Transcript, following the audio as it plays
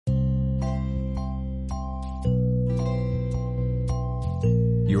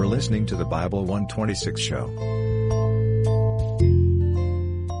listening to the Bible 126 show.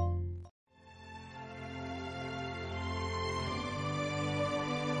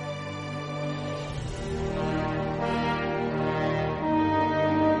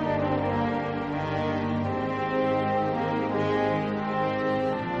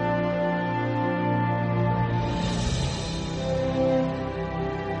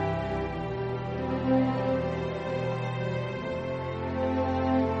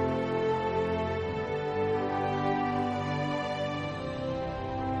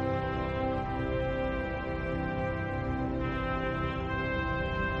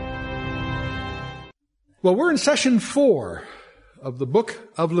 Well, we're in session 4 of the book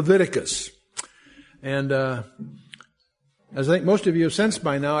of Leviticus. And as I think most of you have sensed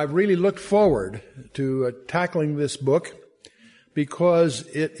by now, I've really looked forward to tackling this book because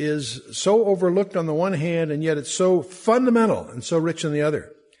it is so overlooked on the one hand, and yet it's so fundamental and so rich on the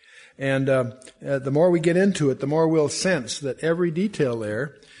other. And the more we get into it, the more we'll sense that every detail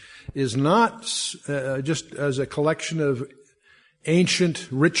there is not just as a collection of ancient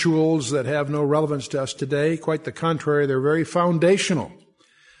rituals that have no relevance to us today. Quite the contrary, they're very foundational.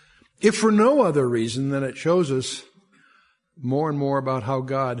 If for no other reason than it shows us more and more about how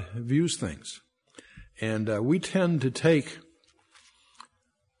God views things. And we tend to take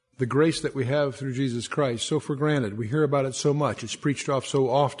the grace that we have through Jesus Christ so for granted. We hear about it so much. It's preached off so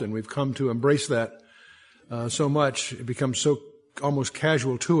often. We've come to embrace that so much. It becomes so almost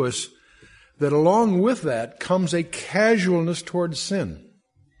casual to us that along with that comes a casualness towards sin.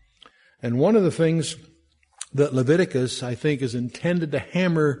 And one of the things that Leviticus, I think, is intended to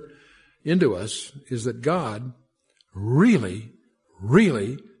hammer into us is that God really,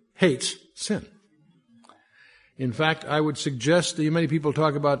 really hates sin. In fact, I would suggest that many people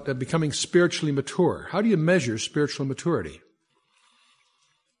talk about becoming spiritually mature. How do you measure spiritual maturity?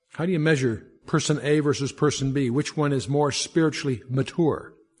 How do you measure person A versus person B? Which one is more spiritually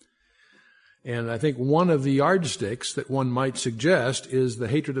mature? And I think one of the yardsticks that one might suggest is the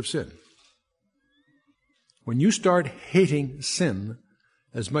hatred of sin. When you start hating sin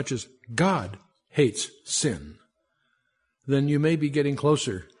as much as God hates sin, then you may be getting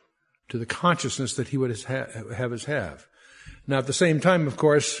closer to the consciousness that He would have us have. Now, at the same time, of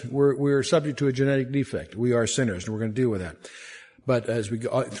course, we're subject to a genetic defect. We are sinners, and we're going to deal with that. But as we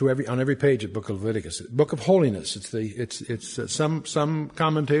go through on every page of the book of Leviticus, book of holiness, some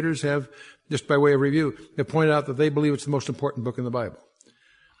commentators have, just by way of review, have pointed out that they believe it's the most important book in the Bible.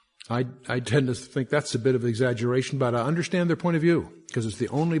 I tend to think that's a bit of exaggeration, but I understand their point of view, because it's the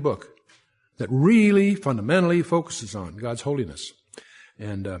only book that really fundamentally focuses on God's holiness,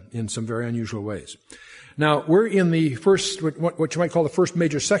 and in some very unusual ways. Now, we're in the first, what you might call the first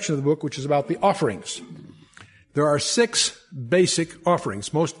major section of the book, which is about the offerings. There are 6 basic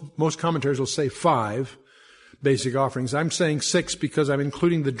offerings. Most commentators will say 5 basic offerings. I'm saying 6 because I'm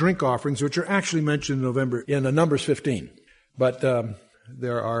including the drink offerings, which are actually mentioned in Numbers 15. But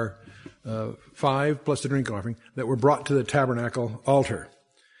there are 5 plus the drink offering that were brought to the tabernacle altar.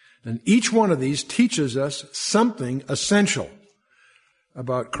 And each one of these teaches us something essential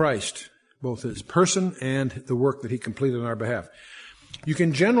about Christ, both His person and the work that He completed on our behalf. You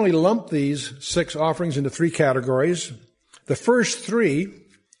can generally lump these 6 offerings into 3 categories. The first 3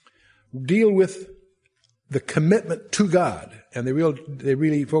 deal with the commitment to God, and they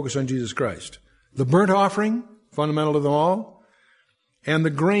really focus on Jesus Christ. The burnt offering, fundamental to them all, and the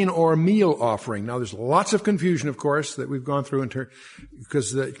grain or meal offering. Now, there's lots of confusion, of course, that we've gone through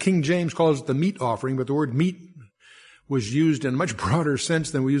because the King James calls it the meat offering, but the word meat was used in a much broader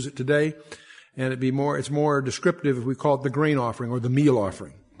sense than we use it today. And it's more descriptive if we call it the grain offering or the meal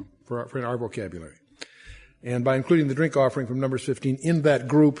offering for our vocabulary. And by including the drink offering from Numbers 15 in that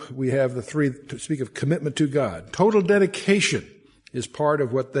group, we have the 3 to speak of commitment to God. Total dedication is part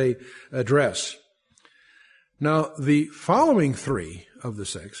of what they address. Now, the following 3 of the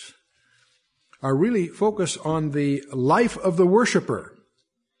 6 are really focused on the life of the worshiper.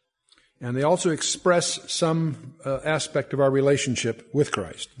 And they also express some aspect of our relationship with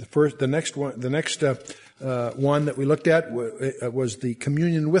Christ. The next one that we looked at was the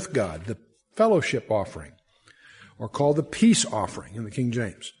communion with God, the fellowship offering, or called the peace offering in the King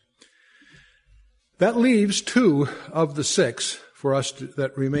James. That leaves 2 of the 6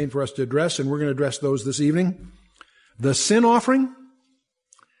 that remain for us to address, and we're going to address those this evening: the sin offering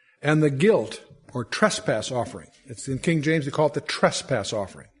and the guilt or trespass offering. It's in King James they call it the trespass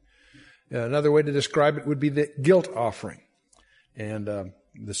offering. Another way to describe it would be the guilt offering, and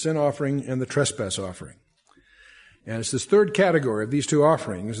the sin offering and the trespass offering. And it's this third category of these 2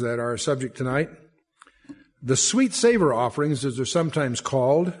 offerings that are our subject tonight. The sweet savor offerings, as they're sometimes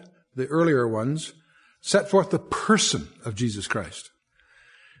called, the earlier ones, set forth the person of Jesus Christ.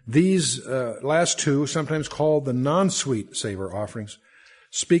 These last two, sometimes called the non-sweet savor offerings,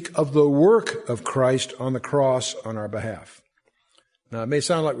 speak of the work of Christ on the cross on our behalf. Now, it may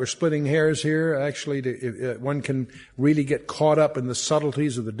sound like we're splitting hairs here. Actually, one can really get caught up in the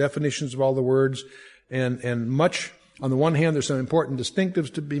subtleties of the definitions of all the words, and much. On the one hand, there's some important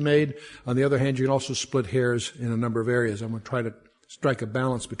distinctives to be made. On the other hand, you can also split hairs in a number of areas. I'm going to try to strike a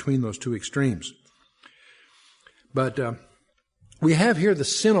balance between those two extremes. But we have here the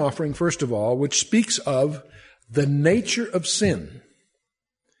sin offering, first of all, which speaks of the nature of sin.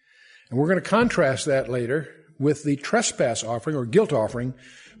 And we're going to contrast that later with the trespass offering or guilt offering,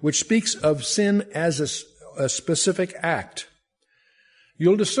 which speaks of sin as a specific act.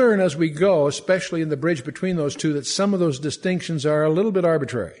 You'll discern as we go, especially in the bridge between those two, that some of those distinctions are a little bit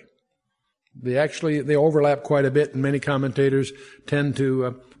arbitrary. They overlap quite a bit, and many commentators tend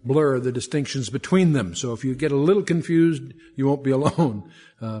to blur the distinctions between them. So if you get a little confused, you won't be alone.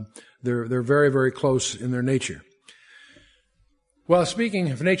 They're very, very close in their nature. Well, speaking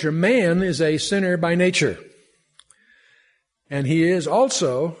of nature, man is a sinner by nature. And he is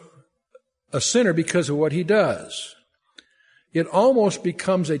also a sinner because of what he does. It almost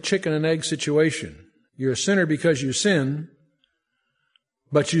becomes a chicken and egg situation. You're a sinner because you sin,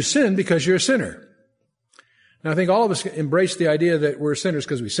 but you sin because you're a sinner. Now, I think all of us embrace the idea that we're sinners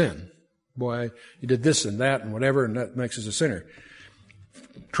because we sin. Boy, you did this and that and whatever, and that makes us a sinner.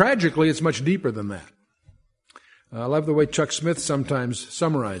 Tragically, it's much deeper than that. I love the way Chuck Smith sometimes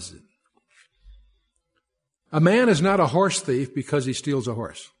summarizes it. A man is not a horse thief because he steals a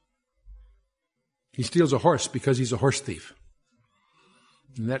horse. He steals a horse because he's a horse thief.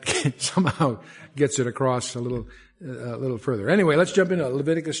 And that somehow gets it across a little further. Anyway, let's jump into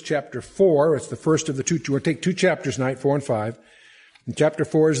Leviticus chapter 4. It's the first of the two. We'll take two chapters tonight, 4 and 5. And chapter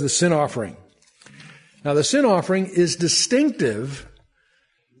 4 is the sin offering. Now, the sin offering is distinctive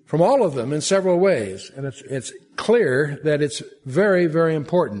from all of them in several ways. And it's clear that it's very, very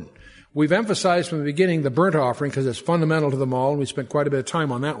important. We've emphasized from the beginning the burnt offering because it's fundamental to them all, and we spent quite a bit of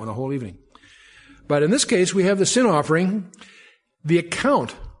time on that one the whole evening. But in this case, we have the sin offering. The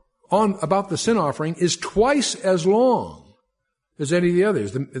account about the sin offering is twice as long as any of the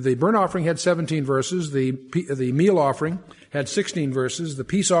others. The burnt offering had 17 verses. The meal offering had 16 verses. The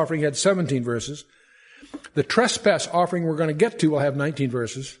peace offering had 17 verses. The trespass offering we're going to get to will have 19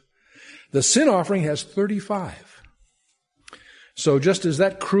 verses. The sin offering has 35. So just as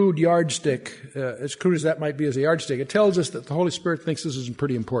that crude yardstick, as crude as that might be as a yardstick, it tells us that the Holy Spirit thinks this is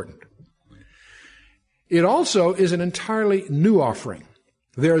pretty important. It also is an entirely new offering.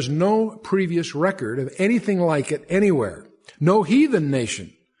 There is no previous record of anything like it anywhere. No heathen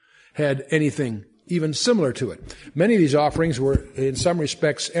nation had anything even similar to it. Many of these offerings were, in some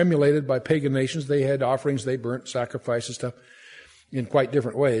respects, emulated by pagan nations. They had offerings, they burnt sacrifices, stuff in quite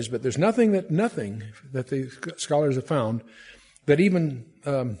different ways. But there's nothing that the scholars have found that even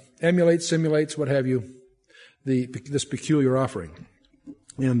emulates, simulates, what have you, this peculiar offering.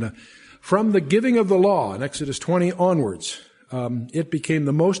 And from the giving of the law in Exodus 20 onwards, it became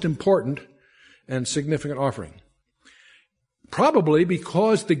the most important and significant offering. Probably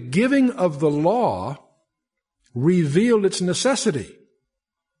because the giving of the law revealed its necessity.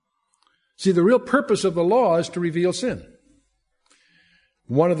 See, the real purpose of the law is to reveal sin.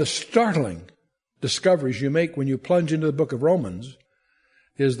 One of the startling discoveries you make when you plunge into the book of Romans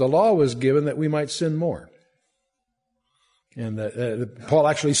is the law was given that we might sin more. And Paul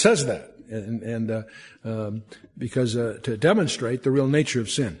actually says that, because to demonstrate the real nature of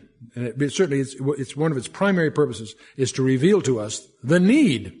sin. And it certainly it's one of its primary purposes is to reveal to us the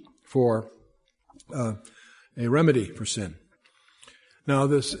need for a remedy for sin. Now,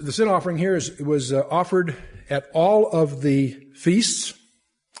 the sin offering here was offered at all of the feasts,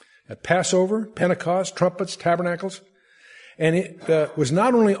 at Passover, Pentecost, trumpets, tabernacles. And it was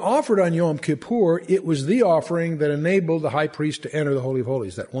not only offered on Yom Kippur, it was the offering that enabled the high priest to enter the Holy of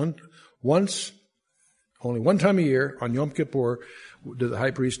Holies. That only one time a year on Yom Kippur, the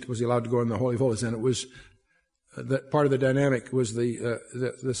high priest was allowed to go in the Holy of Holies. And it was, that part of the dynamic was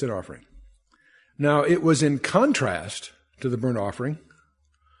the sin offering. Now, it was in contrast to the burnt offering,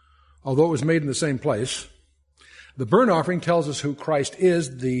 although it was made in the same place. The burnt offering tells us who Christ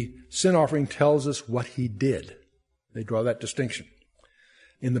is. The sin offering tells us what he did. They draw that distinction.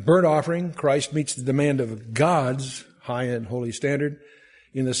 In the burnt offering, Christ meets the demand of God's high and holy standard.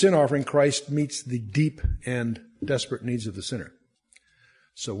 In the sin offering, Christ meets the deep and desperate needs of the sinner.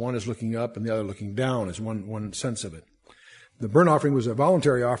 So one is looking up and the other looking down is one sense of it. The burnt offering was a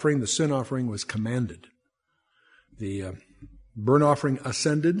voluntary offering. The sin offering was commanded. The burnt offering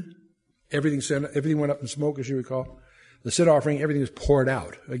ascended. Everything went up in smoke, as you recall. The sin offering, everything was poured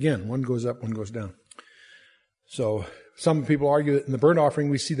out. Again, one goes up, one goes down. So some people argue that in the burnt offering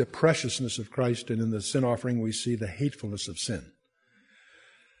we see the preciousness of Christ, and in the sin offering we see the hatefulness of sin.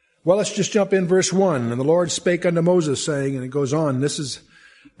 Well, let's just jump in verse 1. And the Lord spake unto Moses, saying, and it goes on.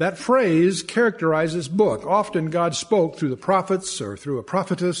 That phrase characterizes this book. Often God spoke through the prophets or through a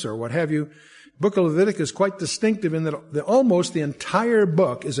prophetess or what have you. The book of Leviticus is quite distinctive in that almost the entire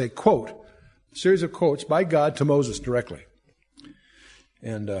book is a quote, a series of quotes by God to Moses directly.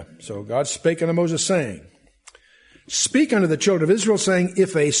 And so God spake unto Moses, saying, Speak unto the children of Israel, saying,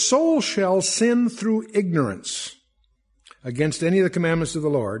 If a soul shall sin through ignorance against any of the commandments of the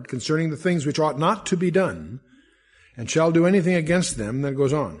Lord concerning the things which ought not to be done, and shall do anything against them, then it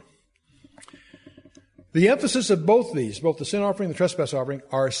goes on. The emphasis of both these, both the sin offering and the trespass offering,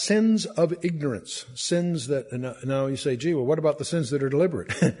 are sins of ignorance. Sins that, and now you say, gee, well, what about the sins that are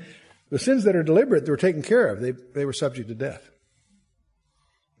deliberate? The sins that are deliberate, they were taken care of. They were subject to death.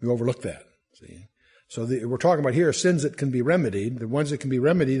 We overlook that. See? So we're talking about here sins that can be remedied. The ones that can be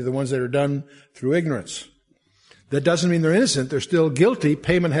remedied are the ones that are done through ignorance. That doesn't mean they're innocent. They're still guilty.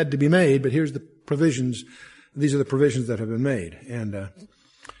 Payment had to be made, but here's the provisions. These are the provisions that have been made. And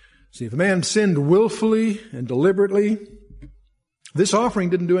see, if a man sinned willfully and deliberately, this offering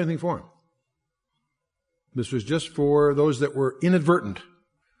didn't do anything for him. This was just for those that were inadvertent.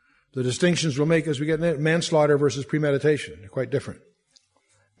 The distinctions we'll make as we get manslaughter versus premeditation. They're quite different.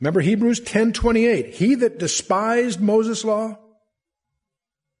 Remember Hebrews 10:28. He that despised Moses' law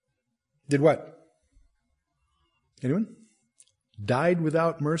did what? Anyone? Died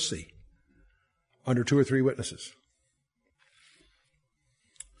without mercy under 2 or 3 witnesses.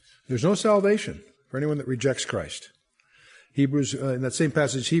 There's no salvation for anyone that rejects Christ. Hebrews, in that same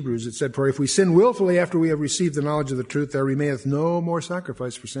passage, Hebrews, it said, For if we sin willfully after we have received the knowledge of the truth, there remaineth no more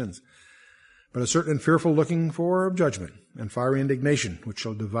sacrifice for sins, but a certain and fearful looking for of judgment and fiery indignation, which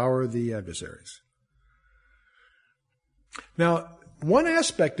shall devour the adversaries. Now, one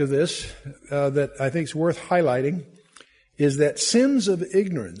aspect of this that I think is worth highlighting is that sins of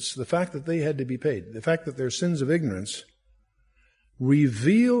ignorance, the fact that they had to be paid, the fact that they're sins of ignorance,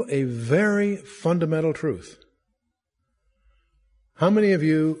 reveal a very fundamental truth. How many of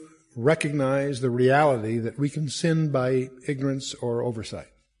you recognize the reality that we can sin by ignorance or oversight?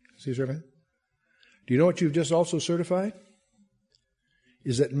 See, certified? Do you know what you've just also certified?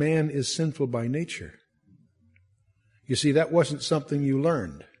 Is that man is sinful by nature. You see, that wasn't something you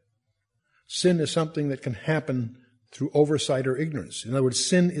learned. Sin is something that can happen through oversight or ignorance. In other words,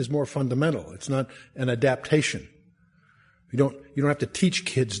 sin is more fundamental. It's not an adaptation. You don't have to teach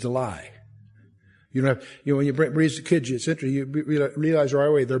kids to lie. You don't have, when you raise the kids, it's interesting, you realize right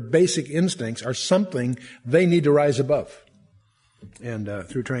away their basic instincts are something they need to rise above. And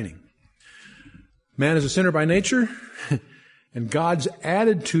through training. Man is a sinner by nature, and God's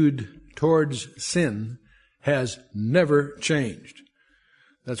attitude towards sin has never changed.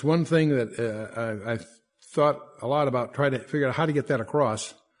 That's one thing that I've thought a lot about, trying to figure out how to get that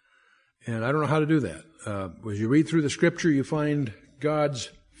across, and I don't know how to do that. As you read through the Scripture, you find God's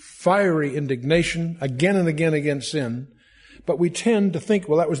fiery indignation again and again against sin, but we tend to think,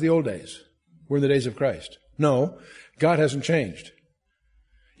 well, that was the old days. We're in the days of Christ. No, God hasn't changed.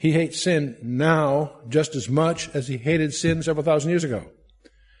 He hates sin now just as much as he hated sin several thousand years ago.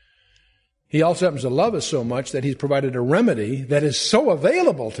 He also happens to love us so much that he's provided a remedy that is so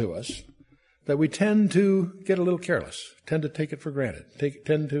available to us that we tend to get a little careless, tend to take it for granted,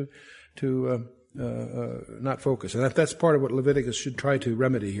 tend to not focus. And that's part of what Leviticus should try to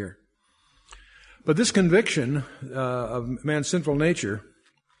remedy here. But this conviction of man's sinful nature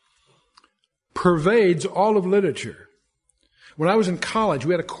pervades all of literature. When I was in college,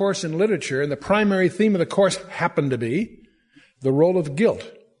 we had a course in literature, and the primary theme of the course happened to be the role of guilt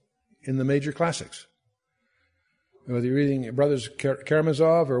in the major classics. Whether you're reading Brothers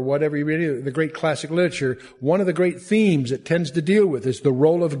Karamazov or whatever you're reading, the great classic literature, one of the great themes it tends to deal with is the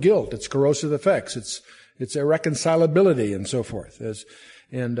role of guilt, its corrosive effects, its irreconcilability, and so forth.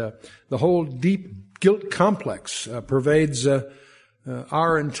 The whole deep guilt complex pervades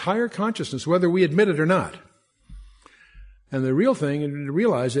our entire consciousness, whether we admit it or not. And the real thing, and to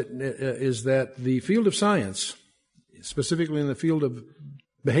realize it, is that the field of science, specifically in the field of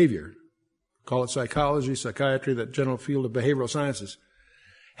behavior, call it psychology, psychiatry, that general field of behavioral sciences,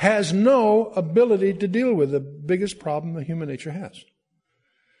 has no ability to deal with the biggest problem that human nature has.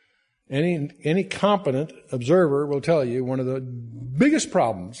 Any competent observer will tell you one of the biggest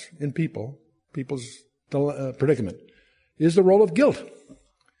problems in people's predicament, is the role of guilt.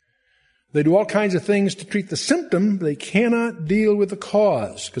 They do all kinds of things to treat the symptom. They cannot deal with the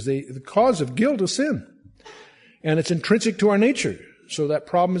cause, because the cause of guilt is sin. And it's intrinsic to our nature. So that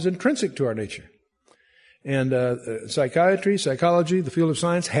problem is intrinsic to our nature. And psychiatry, psychology, the field of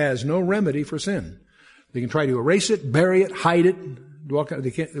science has no remedy for sin. They can try to erase it, bury it, hide it.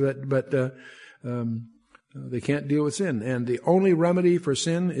 They can't, but they can't deal with sin. And the only remedy for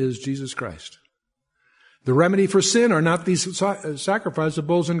sin is Jesus Christ. The remedy for sin are not these sacrifices of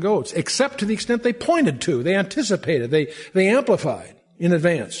bulls and goats, except to the extent they pointed to, they anticipated, they amplified in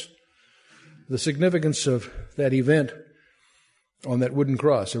advance the significance of that event on that wooden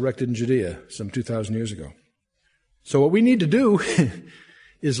cross erected in Judea some 2,000 years ago. So what we need to do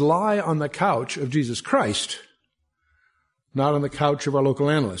is lie on the couch of Jesus Christ, not on the couch of our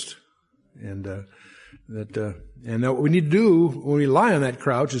local analyst. And what we need to do when we lie on that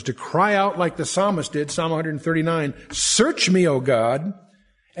couch is to cry out like the psalmist did, Psalm 139, "Search me, O God,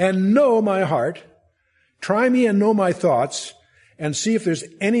 and know my heart. Try me and know my thoughts, and see if there's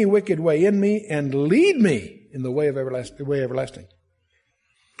any wicked way in me, and lead me in the way everlasting."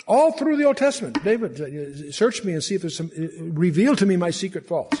 All through the Old Testament, David, search me and see if there's reveal to me my secret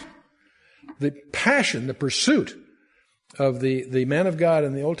faults. The passion, the pursuit of the man of God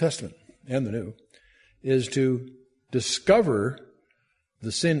in the Old Testament and the New is to discover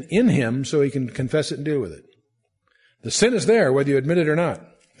the sin in him so he can confess it and deal with it. The sin is there, whether you admit it or not.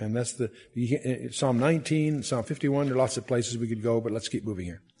 And that's Psalm 19, Psalm 51, there are lots of places we could go, but let's keep moving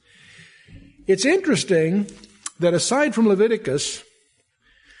here. It's interesting that aside from Leviticus,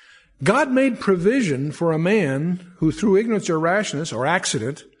 God made provision for a man who through ignorance or rashness or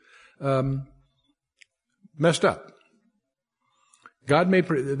accident messed up. God made,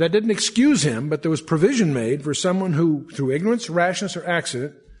 that didn't excuse him, but there was provision made for someone who, through ignorance, rashness, or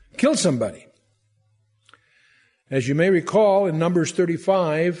accident, killed somebody. As you may recall, in Numbers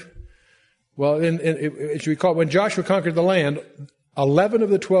 35, as you recall, when Joshua conquered the land, 11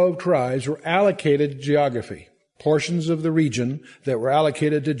 of the 12 tribes were allocated geography, portions of the region that were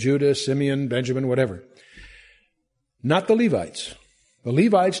allocated to Judah, Simeon, Benjamin, whatever. Not the Levites. The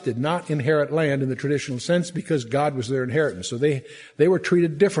Levites did not inherit land in the traditional sense because God was their inheritance. So they were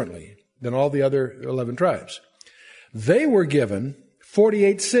treated differently than all the other 11 tribes. They were given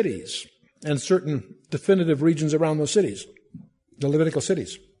 48 cities and certain definitive regions around those cities, the Levitical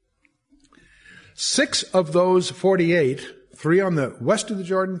cities. 6 of those 48, 3 on the west of the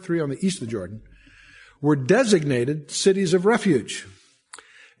Jordan, 3 on the east of the Jordan, were designated cities of refuge.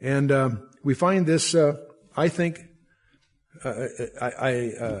 And we find this, I think,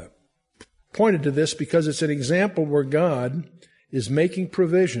 I pointed to this because it's an example where God is making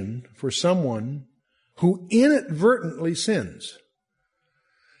provision for someone who inadvertently sins.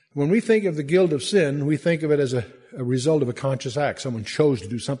 When we think of the guilt of sin, we think of it as a result of a conscious act. Someone chose to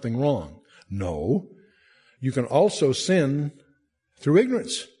do something wrong. No. You can also sin through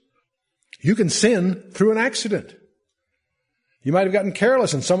ignorance. You can sin through an accident. You might have gotten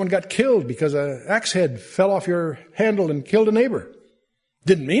careless and someone got killed because an axe head fell off your handle and killed a neighbor.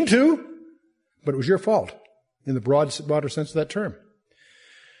 Didn't mean to, but it was your fault in the broader sense of that term.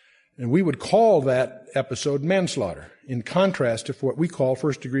 And we would call that episode manslaughter in contrast to what we call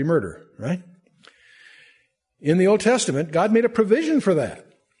first-degree murder, right? In the Old Testament, God made a provision for that.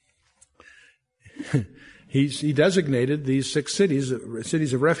 He designated these 6 cities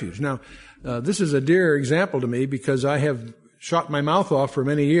of refuge. Now, this is a dear example to me because I have shot my mouth off for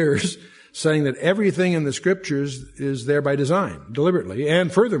many years saying that everything in the Scriptures is there by design, deliberately.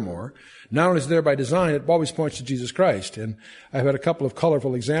 And furthermore, not only is it there by design, it always points to Jesus Christ. And I've had a couple of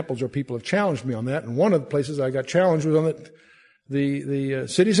colorful examples where people have challenged me on that. And one of the places I got challenged was on the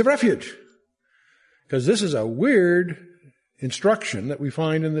cities of refuge. Because this is a weird instruction that we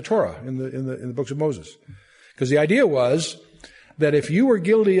find in the Torah, in the books of Moses. Because the idea was that if you were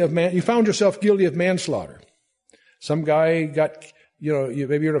you found yourself guilty of manslaughter. Some guy got,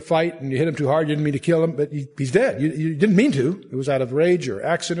 maybe you're in a fight and you hit him too hard, you didn't mean to kill him, but he's dead. You didn't mean to. It was out of rage or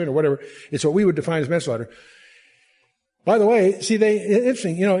accident or whatever. It's what we would define as manslaughter. By the way,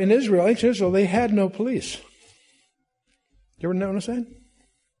 interesting, in Israel, ancient Israel, they had no police. You ever notice that?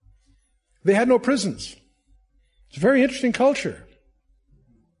 They had no prisons. It's a very interesting culture.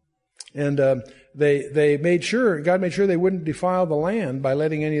 And God made sure they wouldn't defile the land by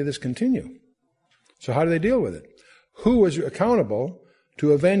letting any of this continue. So how do they deal with it? Who was accountable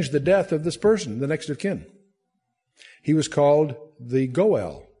to avenge the death of this person, the next of kin? He was called the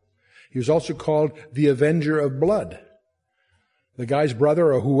Goel. He was also called the Avenger of Blood. The guy's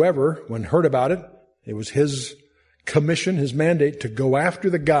brother or whoever, when heard about it, it was his commission, his mandate to go after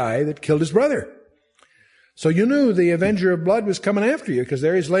the guy that killed his brother. So you knew the avenger of blood was coming after you because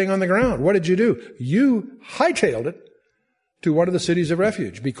there he's laying on the ground. What did you do? You hightailed it to one of the cities of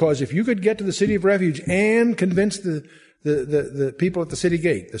refuge, because if you could get to the city of refuge and convince the people at the city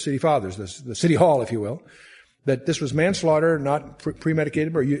gate, the city fathers, the city hall, if you will, that this was manslaughter, not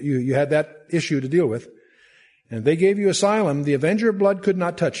premeditated, or you had that issue to deal with, and they gave you asylum, the avenger of blood could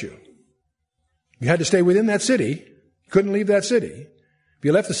not touch you. You had to stay within that city. You couldn't leave that city. If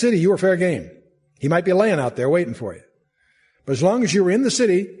you left the city, you were fair game. He might be laying out there waiting for you. But as long as you were in the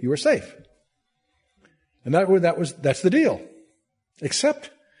city, you were safe. And that's the deal.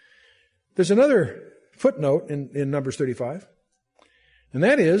 Except there's another footnote in Numbers 35. And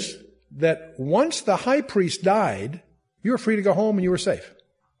that is that once the high priest died, you were free to go home and you were safe.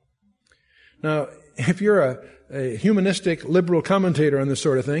 Now, if you're a humanistic liberal commentator on this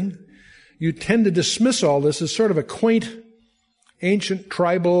sort of thing, you tend to dismiss all this as sort of a quaint, ancient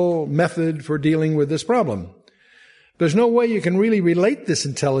tribal method for dealing with this problem. There's no way you can really relate this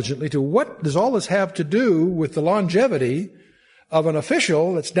intelligently to what does all this have to do with the longevity of an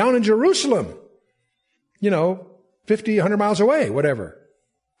official that's down in Jerusalem, 50, 100 miles away, whatever.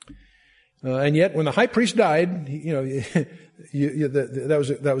 And yet, when the high priest died, that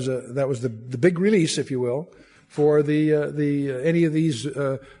was the big release, if you will, for any of these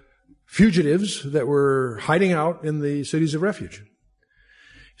fugitives that were hiding out in the cities of refuge.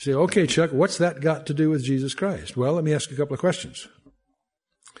 You say, okay, Chuck, what's that got to do with Jesus Christ? Well, let me ask you a couple of questions.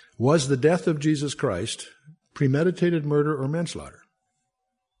 Was the death of Jesus Christ premeditated murder or manslaughter?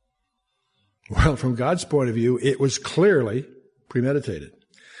 Well, from God's point of view, it was clearly premeditated.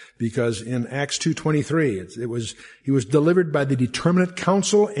 Because in Acts 2:23, he was delivered by the determinate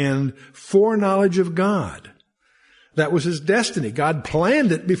counsel and foreknowledge of God. That was his destiny. God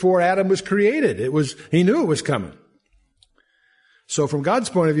planned it before Adam was created. He knew it was coming. So from God's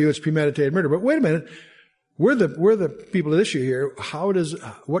point of view, it's premeditated murder. But wait a minute. We're the people at issue here.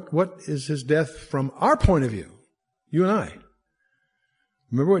 What is his death from our point of view? You and I.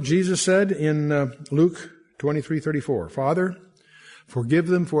 Remember what Jesus said in Luke 23:34. Father, forgive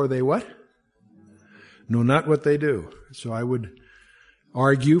them for they what? Know not what they do. So I would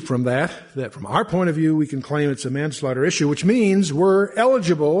argue from that from our point of view, we can claim it's a manslaughter issue, which means we're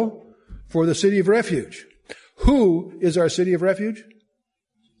eligible for the city of refuge. Who is our city of refuge?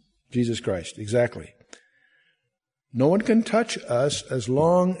 Jesus Christ, exactly. No one can touch us as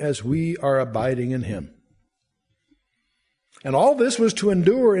long as we are abiding in him. And all this was to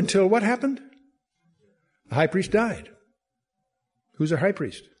endure until what happened? The high priest died. Who's our high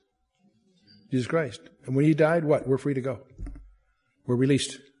priest? Jesus Christ. And when he died, what? We're free to go. We're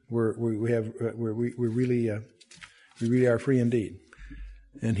released. We really are free indeed.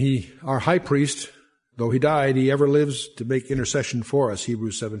 And our high priest, though he died, he ever lives to make intercession for us,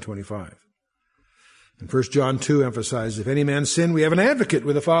 Hebrews 7:25. And 1 John 2 emphasizes, if any man sin, we have an advocate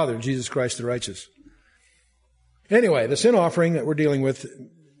with the Father, Jesus Christ the righteous. Anyway, the sin offering that we're dealing with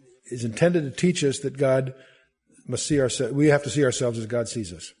is intended to teach us that we have to see ourselves as God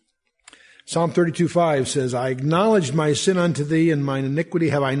sees us. Psalm 32:5 says, I acknowledged my sin unto thee, and mine iniquity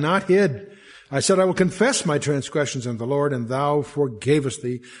have I not hid. I said, I will confess my transgressions unto the Lord, and thou forgavest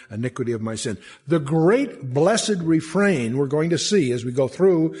the iniquity of my sin. The great blessed refrain we're going to see as we go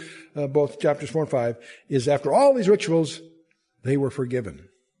through both chapters 4 and 5 is after all these rituals, they were forgiven.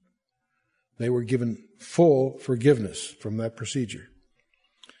 They were given full forgiveness from that procedure.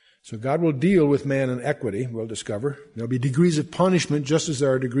 So God will deal with man in equity, we'll discover. There'll be degrees of punishment just as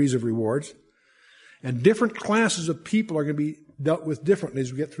there are degrees of rewards. And different classes of people are going to be dealt with differently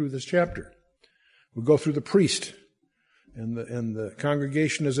as we get through this chapter. We'll go through the priest and the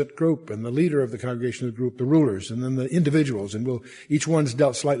congregation as a group, and the leader of the congregation as a group, the rulers, and then the individuals, and each one's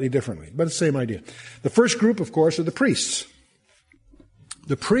dealt slightly differently, but it's the same idea. The first group, of course, are the priests.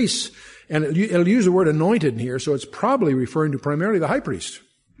 The priests, and it'll use the word anointed in here, so it's probably referring to primarily the high priest.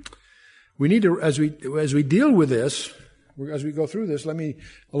 We need to, as we deal with this, as we go through this, let me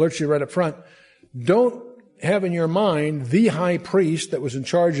alert you right up front. Don't have in your mind the high priest that was in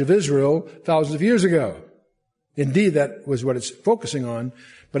charge of Israel thousands of years ago. Indeed, that was what it's focusing on.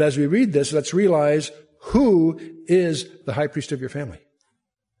 But as we read this, let's realize who is the high priest of your family.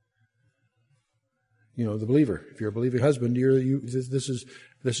 The believer. If you're a believing husband,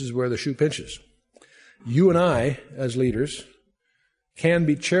 this is where the shoe pinches. You and I, as leaders, can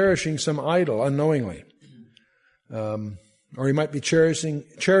be cherishing some idol unknowingly. Or you might be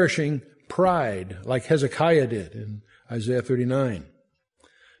cherishing pride, like Hezekiah did in Isaiah 39.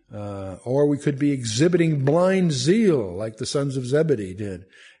 Or we could be exhibiting blind zeal, like the sons of Zebedee did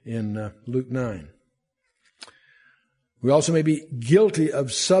in Luke 9. We also may be guilty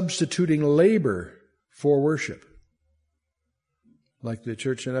of substituting labor for worship, like the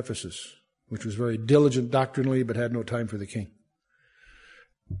church in Ephesus, which was very diligent doctrinally but had no time for the king.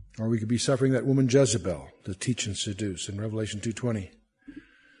 Or we could be suffering that woman Jezebel to teach and seduce in Revelation 2:20.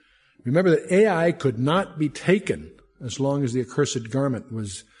 Remember that Ai could not be taken as long as the accursed garment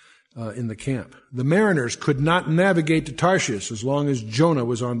was in the camp. The mariners could not navigate to Tarshish as long as Jonah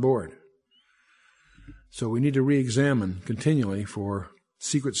was on board. So we need to re-examine continually for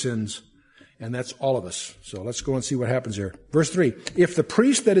secret sins, and that's all of us. So let's go and see what happens here. Verse 3, if the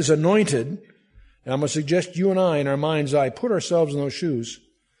priest that is anointed, and I'm going to suggest you and I in our mind's eye put ourselves in those shoes.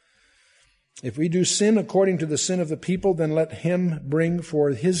 If we do sin according to the sin of the people, then let him bring for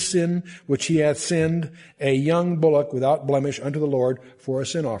his sin which he hath sinned a young bullock without blemish unto the Lord for a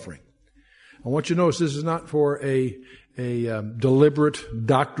sin offering. I want you to notice this is not for a deliberate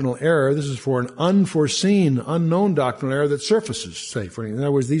doctrinal error. This is for an unforeseen, unknown doctrinal error that surfaces, say. In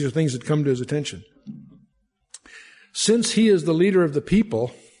other words, these are things that come to his attention. Since he is the leader of the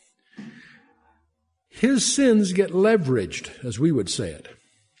people, his sins get leveraged, as we would say it.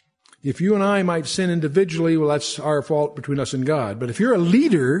 If you and I might sin individually, well, that's our fault between us and God. But if you're a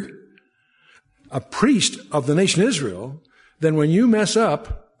leader, a priest of the nation Israel, then when you mess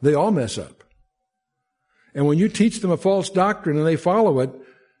up, they all mess up. And when you teach them a false doctrine and they follow it,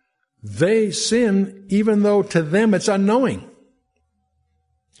 they sin even though to them it's unknowing.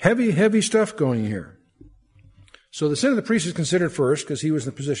 Heavy, heavy stuff going here. So the sin of the priest is considered first because he was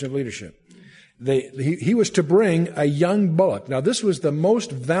in the position of leadership. He was to bring a young bullock. Now, this was the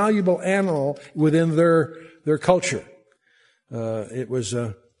most valuable animal within their culture. It was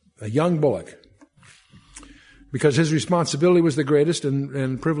a young bullock because his responsibility was the greatest,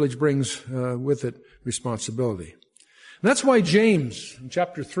 and privilege brings with it responsibility. And that's why James, in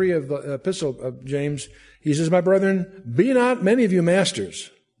chapter 3 of the epistle of James, he says, my brethren, be not many of you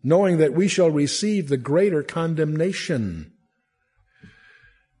masters, knowing that we shall receive the greater condemnation.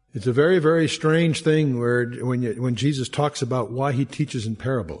 It's a very, very strange thing when Jesus talks about why he teaches in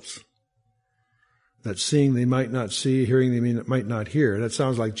parables. That seeing they might not see, hearing they might not hear. That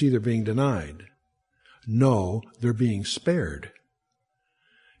sounds like, gee, they're being denied. No, they're being spared.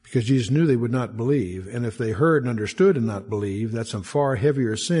 Because Jesus knew they would not believe. And if they heard and understood and not believe, that's a far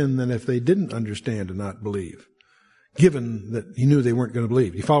heavier sin than if they didn't understand and not believe. Given that he knew they weren't going to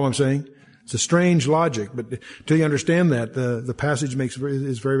believe. You follow what I'm saying? It's a strange logic, but till you understand that, the passage is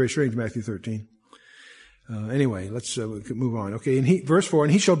very, very strange, Matthew 13. Anyway, let's move on. Okay, verse 4,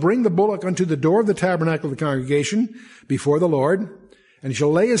 and he shall bring the bullock unto the door of the tabernacle of the congregation before the Lord, and he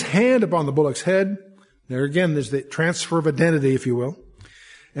shall lay his hand upon the bullock's head. There again, there's the transfer of identity, if you will,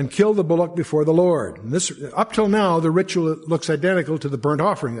 and kill the bullock before the Lord. And this, up till now, the ritual looks identical to the burnt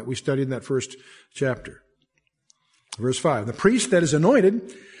offering that we studied in that first chapter. Verse 5, the priest that is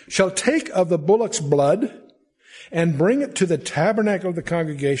anointed shall take of the bullock's blood and bring it to the tabernacle of the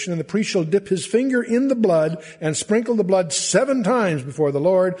congregation, and the priest shall dip his finger in the blood and sprinkle the blood 7 times before the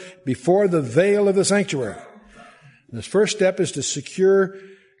Lord, before the veil of the sanctuary. And this first step is to secure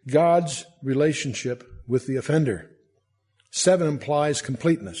God's relationship with the offender. 7 implies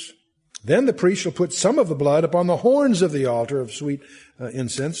completeness. Then the priest shall put some of the blood upon the horns of the altar of sweet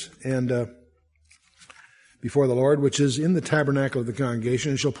incense, and before the Lord, which is in the tabernacle of the congregation,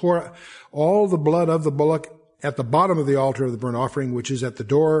 and shall pour all the blood of the bullock at the bottom of the altar of the burnt offering, which is at the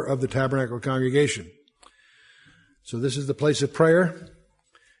door of the tabernacle of the congregation. So this is the place of prayer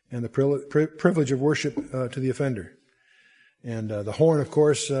and the privilege of worship to the offender. And the horn, of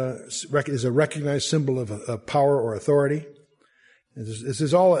course, is a recognized symbol of power or authority. This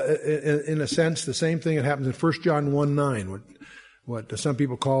is all, in a sense, the same thing that happens in 1 John 1:9, what some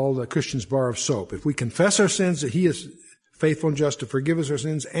people call the Christian's bar of soap. If we confess our sins, that he is faithful and just to forgive us our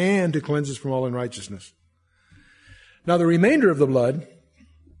sins and to cleanse us from all unrighteousness. Now, the remainder of the blood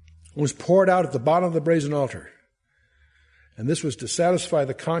was poured out at the bottom of the brazen altar. And this was to satisfy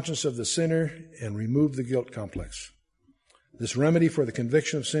the conscience of the sinner and remove the guilt complex. This remedy for the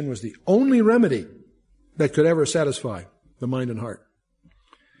conviction of sin was the only remedy that could ever satisfy the mind and heart.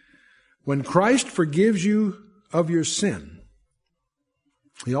 When Christ forgives you of your sin,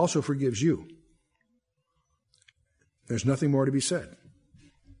 he also forgives you. There's nothing more to be said.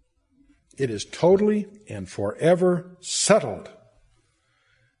 It is totally and forever settled.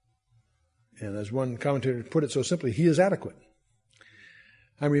 And as one commentator put it so simply, he is adequate.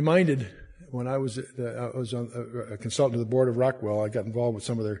 I'm reminded when I was a consultant to the board of Rockwell, I got involved with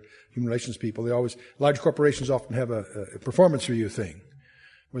some of their human relations people. Large corporations often have a performance review thing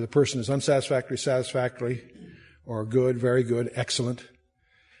where the person is unsatisfactory, satisfactory, or good, very good, excellent.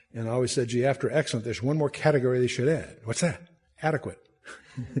 And I always said, gee, after excellent, there's one more category they should add. What's that? Adequate.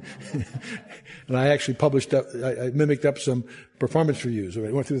 And I actually I mimicked up some performance reviews.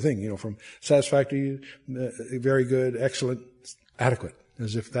 I went through the thing, from satisfactory, very good, excellent, adequate,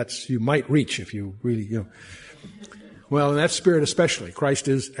 as if that's, you might reach if you really, Well, in that spirit especially, Christ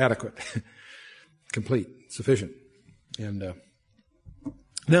is adequate, complete, sufficient. And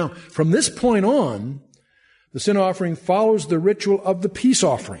now, from this point on, the sin offering follows the ritual of the peace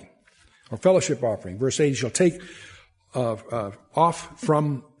offering, or fellowship offering. Verse 8, you shall take off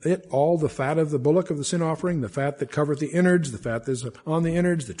from it all the fat of the bullock of the sin offering, the fat that covereth the innards, the fat that is upon the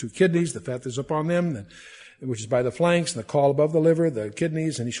innards, the two kidneys, the fat that is upon them, which is by the flanks, and the caul above the liver, the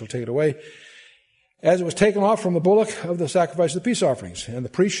kidneys, and he shall take it away, as it was taken off from the bullock of the sacrifice of the peace offerings. And the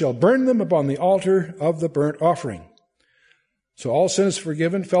priest shall burn them upon the altar of the burnt offering. So all sin is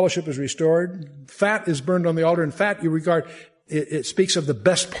forgiven, fellowship is restored, fat is burned on the altar, and fat you regard, it speaks of the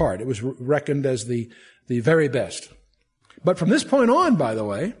best part. It was reckoned as the very best. But from this point on, by the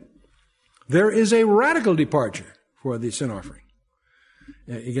way, there is a radical departure for the sin offering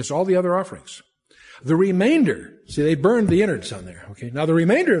against all the other offerings. The remainder, see, they burned the innards on there, okay? Now the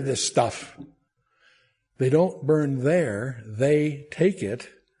remainder of this stuff, they don't burn there, they take it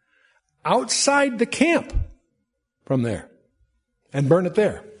outside the camp from there and burn it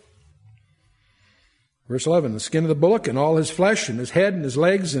there. Verse 11, the skin of the bullock and all his flesh and his head and his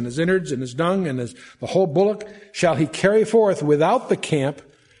legs and his innards and his dung and the whole bullock shall he carry forth without the camp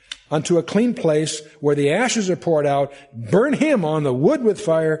unto a clean place where the ashes are poured out. Burn him on the wood with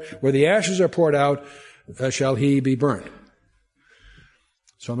fire. Where the ashes are poured out shall he be burnt.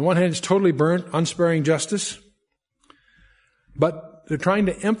 So on the one hand, it's totally burnt, unsparing justice. But they're trying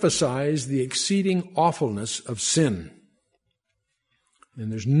to emphasize the exceeding awfulness of sin. And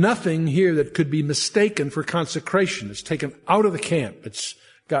there's nothing here that could be mistaken for consecration. It's taken out of the camp. It's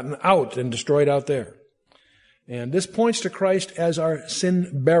gotten out and destroyed out there. And this points to Christ as our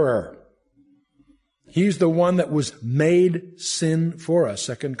sin bearer. He's the one that was made sin for us.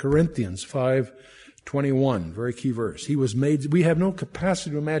 2 Corinthians 5:21, very key verse. He was made, we have no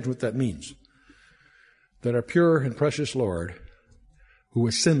capacity to imagine what that means. That our pure and precious Lord, who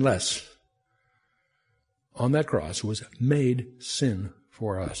was sinless on that cross, was made sin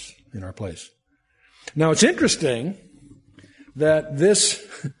for us in our place. Now it's interesting that this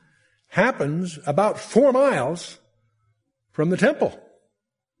happens about 4 miles from the temple.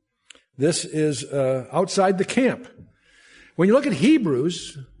 This is outside the camp. When you look at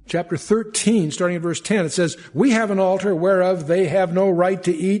Hebrews chapter 13, starting at verse 10, it says, we have an altar whereof they have no right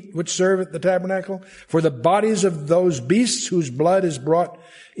to eat, which serve at the tabernacle. For the bodies of those beasts whose blood is brought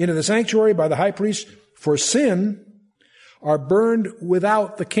into the sanctuary by the high priest for sin are burned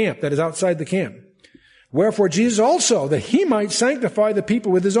without the camp, that is outside the camp. Wherefore Jesus also, that he might sanctify the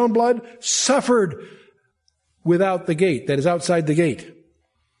people with his own blood, suffered without the gate, that is outside the gate.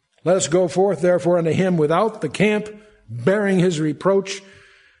 Let us go forth therefore unto him without the camp, bearing his reproach.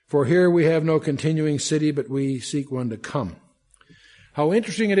 For here we have no continuing city, but we seek one to come. How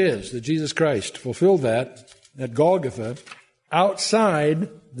interesting it is that Jesus Christ fulfilled that at Golgotha outside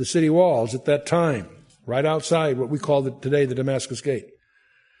the city walls at that time. Right outside what we call today the Damascus Gate.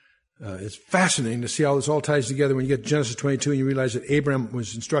 It's fascinating to see how this all ties together when you get to Genesis 22 and you realize that Abraham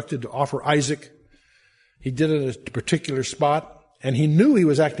was instructed to offer Isaac. He did it at a particular spot, and he knew he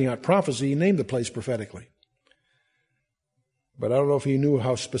was acting out prophecy. He named the place prophetically. But I don't know if he knew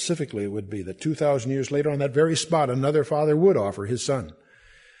how specifically it would be that 2,000 years later on that very spot, another father would offer his son.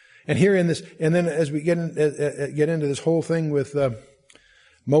 And here in this, and then as we get into this whole thing with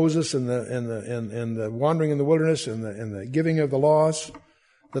Moses and the wandering in the wilderness and the giving of the laws,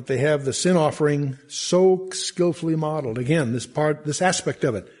 that they have the sin offering so skillfully modeled. Again, this aspect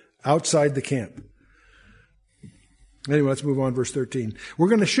of it, outside the camp. Anyway, let's move on, verse 13. We're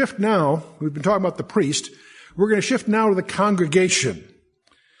going to shift now. We've been talking about the priest. We're going to shift now to the congregation.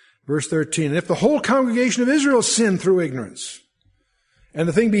 Verse 13. And if the whole congregation of Israel sin through ignorance, and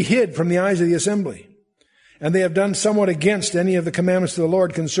the thing be hid from the eyes of the assembly, and they have done somewhat against any of the commandments of the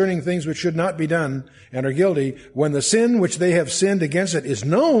Lord concerning things which should not be done, and are guilty, when the sin which they have sinned against it is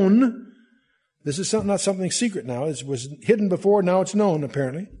known, this is not something secret now, it was hidden before, now it's known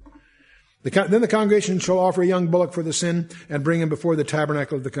apparently. Then the congregation shall offer a young bullock for the sin and bring him before the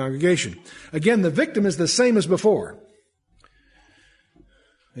tabernacle of the congregation. Again, the victim is the same as before.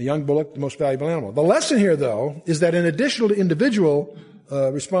 A young bullock, the most valuable animal. The lesson here, though, is that in addition to individual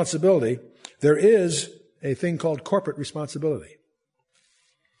responsibility, there is a thing called corporate responsibility.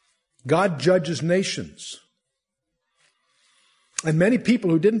 God judges nations. And many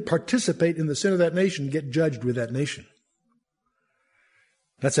people who didn't participate in the sin of that nation get judged with that nation.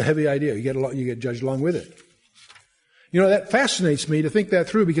 That's a heavy idea. You get judged along with it. You know, that fascinates me to think that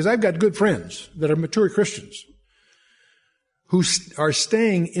through, because I've got good friends that are mature Christians who are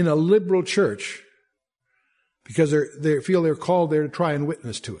staying in a liberal church because they feel they're called there to try and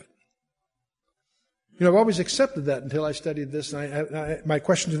witness to it. You know, I've always accepted that until I studied this. And my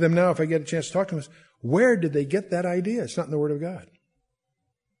question to them now, if I get a chance to talk to them, is, where did they get that idea? It's not in the Word of God.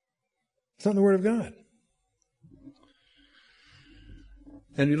 It's not in the Word of God.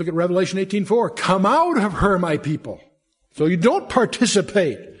 And you look at Revelation 18:4, come out of her, my people. So you don't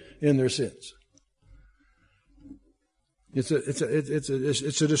participate in their sins. It's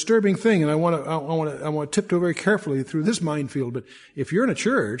a disturbing thing, and I want to tiptoe very carefully through this minefield. But if you're in a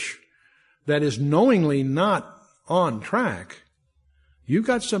church that is knowingly not on track, you've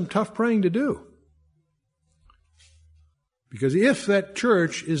got some tough praying to do. Because if that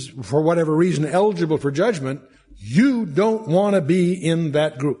church is, for whatever reason, eligible for judgment, you don't want to be in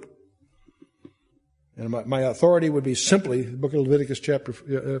that group. And my authority would be simply the book of Leviticus chapter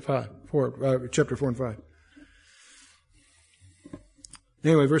 4 and 5.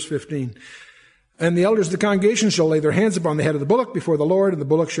 Anyway, verse 15. And the elders of the congregation shall lay their hands upon the head of the bullock before the Lord, and the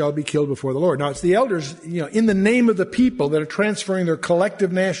bullock shall be killed before the Lord. Now, it's the elders, in the name of the people, that are transferring their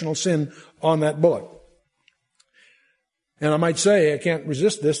collective national sin on that bullock. And I might say, I can't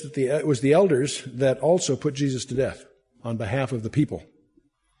resist this, that it was the elders that also put Jesus to death on behalf of the people.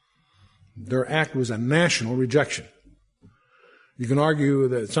 Their act was a national rejection. You can argue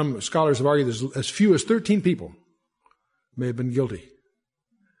that some scholars have argued that as few as 13 people may have been guilty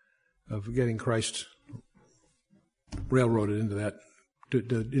of getting Christ railroaded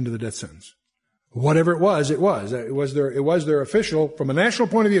into the death sentence. Whatever it was. It was their official, from a national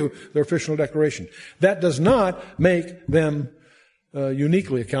point of view, their official declaration. That does not make them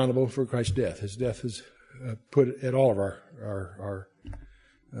uniquely accountable for Christ's death. His death is put at all of our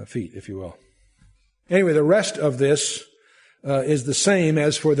feet, if you will. Anyway, the rest of this is the same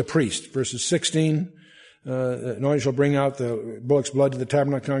as for the priest. Verses 16. Anointing shall bring out the bullock's blood to the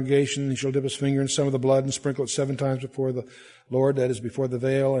tabernacle congregation. He shall dip his finger in some of the blood and sprinkle it 7 times before the Lord, that is before the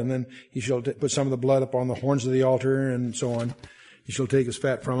veil. And then he shall put some of the blood upon the horns of the altar, and so on. He shall take his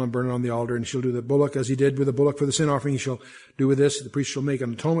fat from and burn it on the altar, and he shall do the bullock as he did with the bullock for the sin offering. He shall do with this. The priest shall make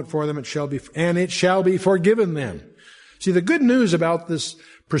an atonement for them. It shall be forgiven them. See, the good news about this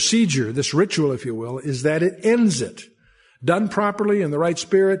procedure, this ritual, if you will, is that it ends it. Done properly in the right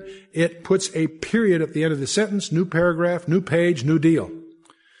spirit, it puts a period at the end of the sentence, new paragraph, new page, new deal.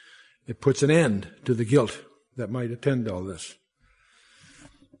 It puts an end to the guilt that might attend all this.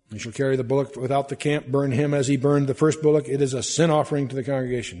 You shall carry the bullock without the camp, burn him as he burned the first bullock. It is a sin offering to the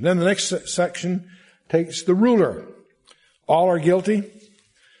congregation. Then the next section takes the ruler. All are guilty,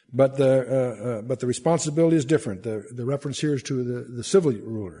 but the responsibility is different. The reference here is to the civil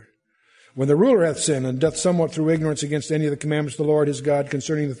ruler. When the ruler hath sinned, and doth somewhat through ignorance against any of the commandments of the Lord his God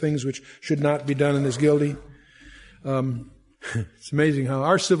concerning the things which should not be done, and is guilty. It's amazing how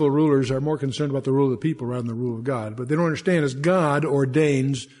our civil rulers are more concerned about the rule of the people rather than the rule of God. But they don't understand is God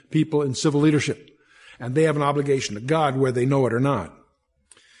ordains people in civil leadership. And they have an obligation to God whether they know it or not.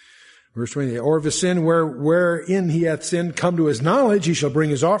 Verse 20, or if his sin wherein he hath sinned come to his knowledge, he shall bring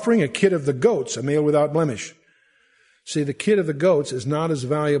his offering, a kid of the goats, a male without blemish. See, the kid of the goats is not as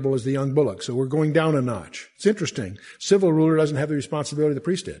valuable as the young bullock, so we're going down a notch. It's interesting. Civil ruler doesn't have the responsibility the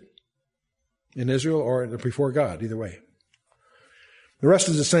priest did in Israel or before God, either way. The rest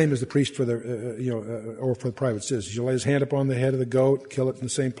is the same as the priest for or for the private citizen. He'll lay his hand upon the head of the goat, kill it in the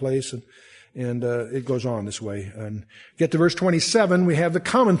same place, and it goes on this way. And get to verse 27, we have the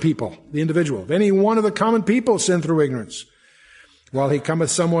common people, the individual. If any one of the common people sin through ignorance, while he cometh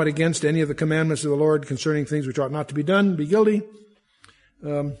somewhat against any of the commandments of the Lord concerning things which ought not to be done, be guilty.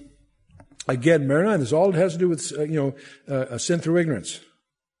 Again, Maranatha, this all has to do with, a sin through ignorance.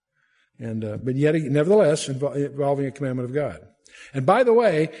 But yet, nevertheless, involving a commandment of God. And by the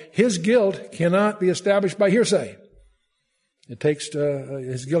way, his guilt cannot be established by hearsay. It takes,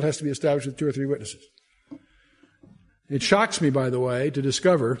 his guilt has to be established with 2 or 3 witnesses. It shocks me, by the way, to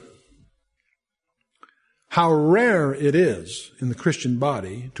discover how rare it is in the Christian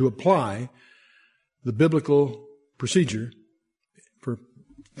body to apply the biblical procedure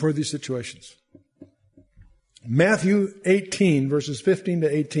for these situations. Matthew 18, verses 15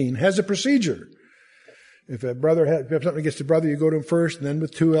 to 18, has a procedure. If you have something against a brother, you go to him first, and then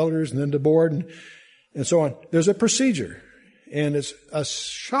with 2 elders, and then to board, and so on. There's a procedure. And it's a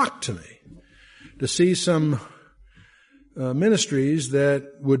shock to me to see some ministries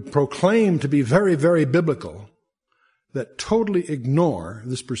that would proclaim to be very, very biblical that totally ignore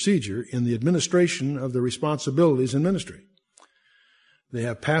this procedure in the administration of the responsibilities in ministry. They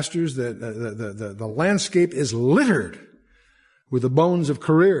have pastors that the landscape is littered with the bones of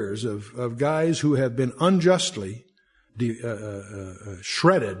careers of guys who have been unjustly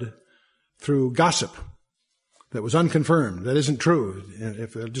shredded through gossip that was unconfirmed, that isn't true. And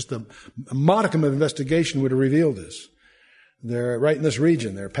if just a modicum of investigation would have revealed this. They're right in this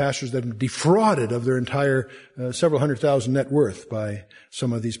region. There are pastors that have been defrauded of their entire several hundred thousand net worth by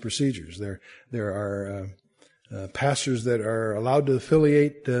some of these procedures. There are pastors that are allowed to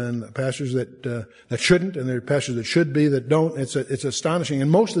affiliate, and pastors that shouldn't, and there are pastors that should be that don't. It's astonishing, and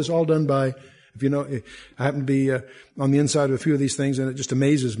most of this all done by, if you know, I happen to be on the inside of a few of these things, and it just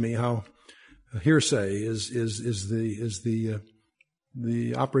amazes me how hearsay is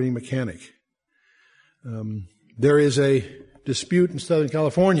the operating mechanic. There is a dispute in Southern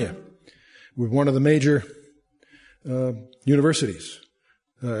California with one of the major universities.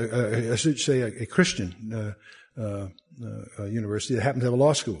 I should say a Christian university that happened to have a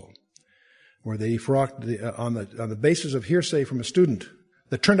law school, where they defrauded on the basis of hearsay from a student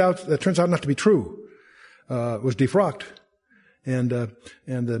that turns out not to be true, was defrocked, and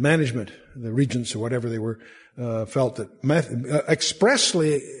the management, the regents or whatever they were, felt that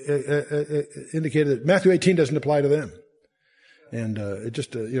expressly indicated that Matthew 18 doesn't apply to them, and it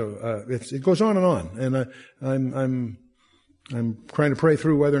just it goes on and on, and I'm trying to pray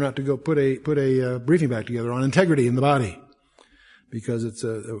through whether or not to go put a briefing back together on integrity in the body, because it's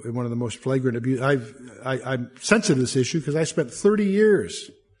one of the most flagrant abuse. I'm sensitive to this issue because I spent 30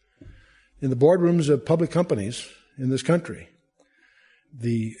 years in the boardrooms of public companies in this country.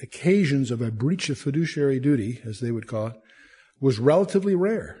 The occasions of a breach of fiduciary duty, as they would call it, was relatively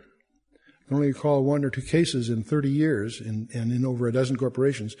rare. I can only recall one or two cases in 30 years and in over a dozen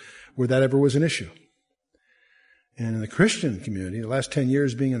corporations where that ever was an issue. And in the Christian community, the last 10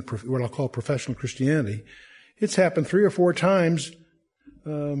 years being in what I'll call professional Christianity, it's happened 3 or 4 times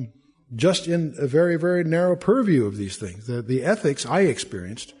just in a very, very narrow purview of these things. The ethics I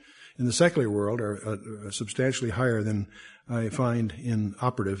experienced in the secular world are substantially higher than I find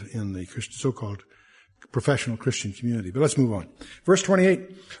operative in the so-called professional Christian community. But let's move on. Verse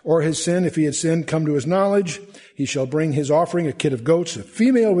 28, or his sin, if he had sinned, come to his knowledge, he shall bring his offering, a kid of goats, a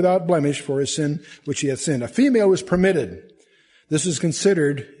female without blemish for his sin which he hath sinned. A female was permitted. This is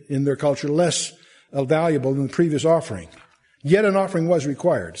considered in their culture less valuable than the previous offering. Yet an offering was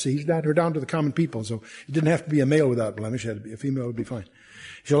required. See, he's down to the common people, so it didn't have to be a male without blemish. It had to be a female would be fine.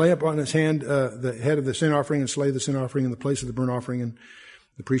 He shall lay up on his hand the head of the sin offering and slay the sin offering in the place of the burnt offering, and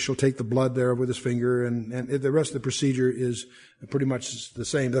the priest shall take the blood thereof with his finger, and the rest of the procedure is pretty much the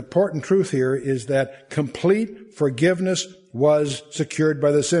same. The important truth here is that complete forgiveness was secured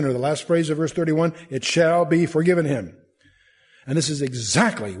by the sinner. The last phrase of verse 31, it shall be forgiven him. And this is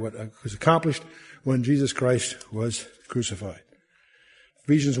exactly what was accomplished when Jesus Christ was crucified.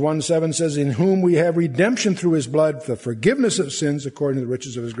 Ephesians 1:7 says, in whom we have redemption through his blood, the forgiveness of sins according to the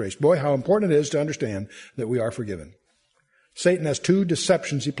riches of his grace. Boy, how important it is to understand that we are forgiven. Satan has 2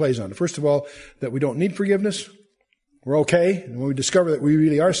 deceptions he plays on. First of all, that we don't need forgiveness. We're okay. And when we discover that we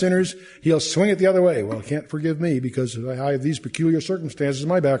really are sinners, he'll swing it the other way. Well, he can't forgive me because I have these peculiar circumstances in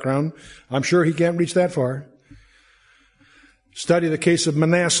my background. I'm sure he can't reach that far. Study the case of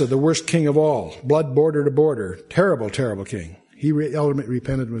Manasseh, the worst king of all. Blood border to border. Terrible, terrible king. He ultimately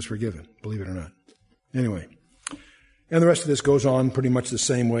repented and was forgiven, believe it or not. Anyway. And the rest of this goes on pretty much the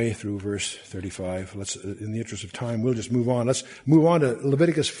same way through verse 35. In the interest of time, we'll just move on. Let's move on to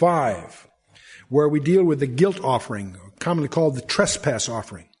Leviticus 5, where we deal with the guilt offering, commonly called the trespass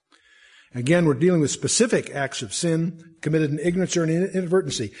offering. Again, we're dealing with specific acts of sin committed in ignorance or in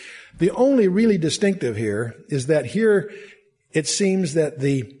inadvertency. The only really distinctive here is that here it seems that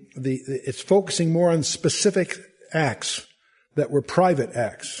it's focusing more on specific acts that were private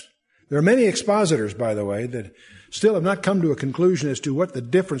acts. There are many expositors, by the way, that still have not come to a conclusion as to what the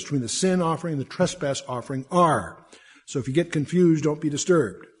difference between the sin offering and the trespass offering are. So if you get confused, don't be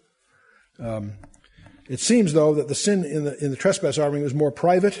disturbed. It seems, though, that the sin in the trespass offering was more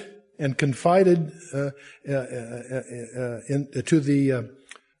private and confined to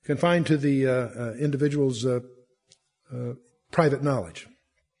the individual's private knowledge.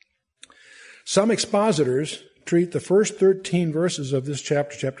 Some expositors treat the first 13 verses of this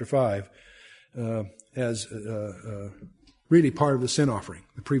chapter 5, as really part of the sin offering,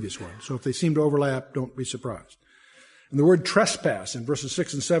 the previous one. So if they seem to overlap, don't be surprised. And the word trespass in verses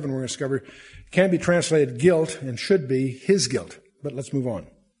 6 and 7 we're going to discover can be translated guilt and should be his guilt. But let's move on.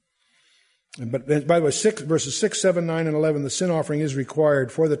 But by the way, verses 6, 7, 9, and 11, the sin offering is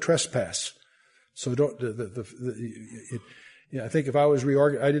required for the trespass. So I think if I was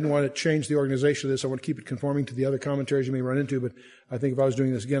I didn't want to change the organization of this. I want to keep it conforming to the other commentaries you may run into, but I think if I was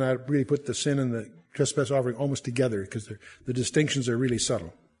doing this again, I'd really put the sin and the trespass offering almost together because the distinctions are really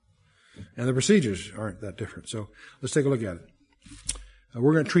subtle. And the procedures aren't that different. So let's take a look at it.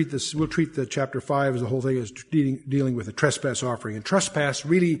 We're going to treat this, we'll treat the chapter 5 as the whole thing as dealing with a trespass offering. And trespass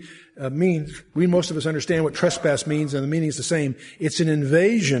really means, most of us understand what trespass means, and the meaning is the same. It's an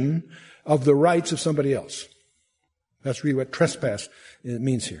invasion of the rights of somebody else. That's really what trespass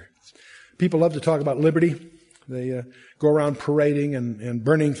means here. People love to talk about liberty. They go around parading and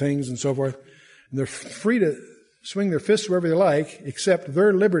burning things and so forth. And they're free to swing their fists wherever they like, except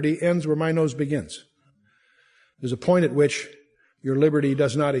their liberty ends where my nose begins. There's a point at which your liberty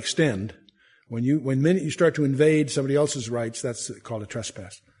does not extend. When minute you start to invade somebody else's rights, that's called a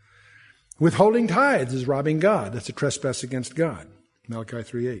trespass. Withholding tithes is robbing God. That's a trespass against God. Malachi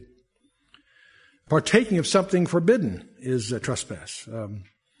 3:8. Partaking of something forbidden is a trespass.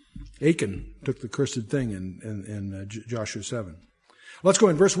 Achan took the cursed thing in Joshua 7. Let's go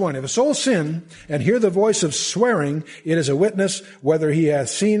in verse 1. If a soul sin and hear the voice of swearing, it is a witness whether he hath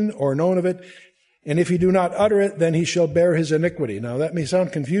seen or known of it. And if he do not utter it, then he shall bear his iniquity. Now that may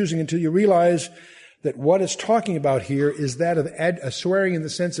sound confusing until you realize that what it's talking about here is that of a swearing in the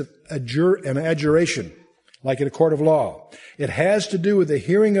sense of an adjuration, like in a court of law. It has to do with the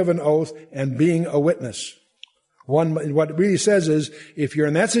hearing of an oath and being a witness. What it really says is, if you're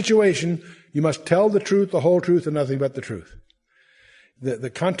in that situation, you must tell the truth, the whole truth, and nothing but the truth. The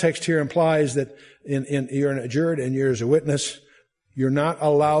context here implies that you're an adjured and you're as a witness. You're not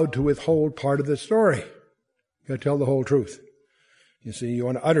allowed to withhold part of the story. You've got to tell the whole truth. You see, you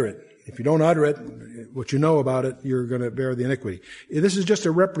want to utter it. If you don't utter it, what you know about it, you're going to bear the iniquity. This is just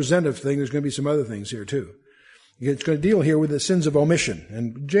a representative thing. There's going to be some other things here too. It's going to deal here with the sins of omission.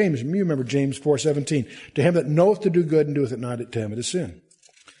 And James, you remember James 4:17. To him that knoweth to do good and doeth it not, to him it is sin.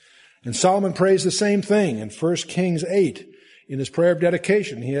 And Solomon prays the same thing in 1 Kings 8. In his prayer of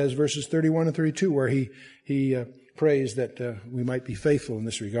dedication, he has verses 31 and 32 where he prays that we might be faithful in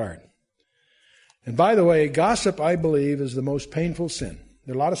this regard. And by the way, gossip, I believe, is the most painful sin.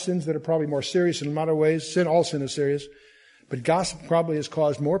 There are a lot of sins that are probably more serious in a lot of ways. All sin is serious. But gossip probably has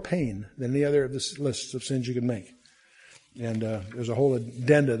caused more pain than any other of the lists of sins you can make. And there's a whole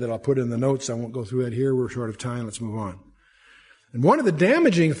addenda that I'll put in the notes. I won't go through that here. We're short of time. Let's move on. And one of the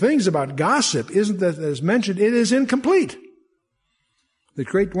damaging things about gossip isn't that, as mentioned, it is incomplete.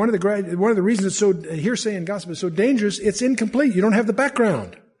 One of the reasons it's so hearsay and gossip is so dangerous, it's incomplete. You don't have the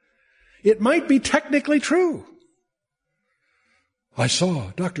background. It might be technically true. I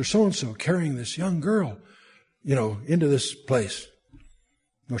saw Dr. So-and-so carrying this young girl, into this place.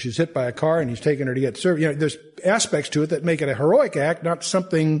 Well, she's hit by a car and he's taken her to get served. There's aspects to it that make it a heroic act, not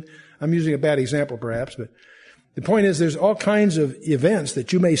something, I'm using a bad example perhaps, but the point is there's all kinds of events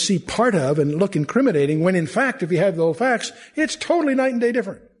that you may see part of and look incriminating when in fact, if you have the whole facts, it's totally night and day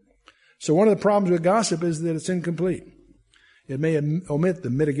different. So one of the problems with gossip is that it's incomplete. It may omit the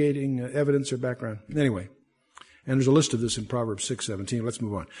mitigating evidence or background. Anyway, and there's a list of this in Proverbs 6:17. Let's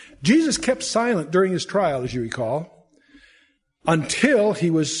move on. Jesus kept silent during his trial, as you recall, until he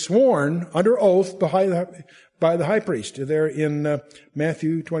was sworn under oath by the high priest. There in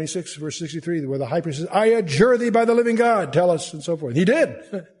Matthew 26, verse 63, where the high priest says, I adjure thee by the living God, tell us, and so forth. He did.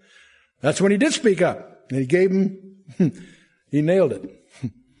 That's when he did speak up. And he gave him, he nailed it.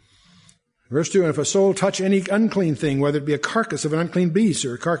 Verse 2, and if a soul touch any unclean thing, whether it be a carcass of an unclean beast,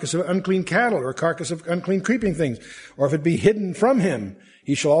 or a carcass of unclean cattle, or a carcass of unclean creeping things, or if it be hidden from him,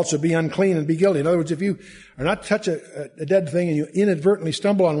 he shall also be unclean and be guilty. In other words, if you are not to touch a dead thing and you inadvertently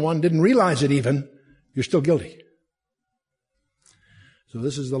stumble on one, didn't realize it even, you're still guilty. So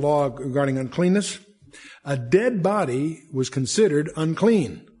this is the law regarding uncleanness. A dead body was considered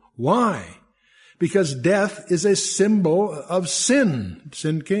unclean. Why? Because death is a symbol of sin.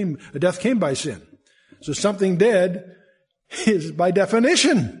 Death came by sin. So something dead is by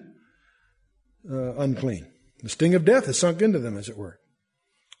definition unclean. The sting of death is sunk into them, as it were.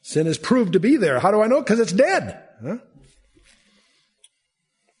 Sin is proved to be there. How do I know? Because it's dead. Huh?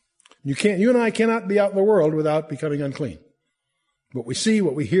 You and I cannot be out in the world without becoming unclean. What we see,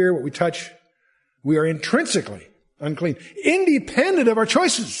 what we hear, what we touch, we are intrinsically unclean, independent of our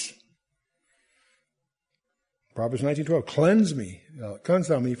choices. Proverbs 19:12, cleanse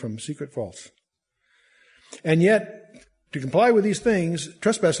thou me from secret faults. And yet, to comply with these things,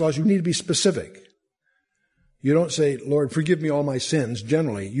 trespass laws, you need to be specific. You don't say, Lord, forgive me all my sins.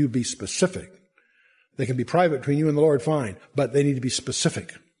 Generally, you be specific. They can be private between you and the Lord, fine, but they need to be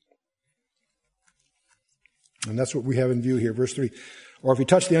specific. And that's what we have in view here. Verse 3, Or if he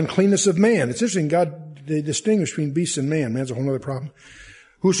touched the uncleanness of man. It's interesting, God, they distinguish between beasts and man. Man's a whole other problem.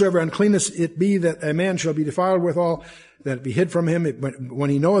 Whosoever uncleanness it be that a man shall be defiled withal, that it be hid from him, when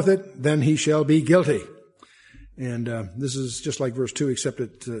he knoweth it, then he shall be guilty. And this is just like verse 2, except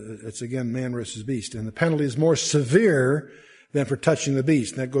it's again man versus beast. And the penalty is more severe than for touching the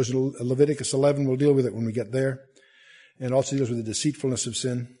beast. And that goes to Leviticus 11. We'll deal with it when we get there. And also deals with the deceitfulness of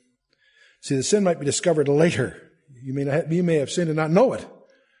sin. See, the sin might be discovered later. You may have sinned and not know it.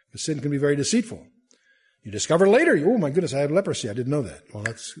 Because sin can be very deceitful. You discover later, oh my goodness, I have leprosy. I didn't know that. Well,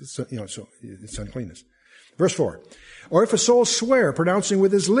 so it's uncleanness. Verse 4. Or if a soul swear, pronouncing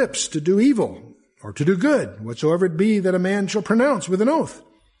with his lips to do evil, or to do good, whatsoever it be that a man shall pronounce with an oath,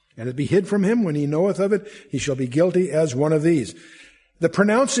 and it be hid from him when he knoweth of it, he shall be guilty as one of these. The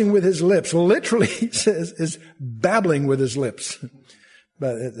pronouncing with his lips literally says is babbling with his lips.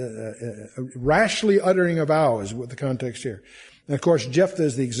 But rashly uttering a vow is what the context here. And of course, Jephthah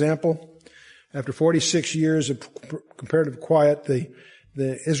is the example. After 46 years of comparative quiet,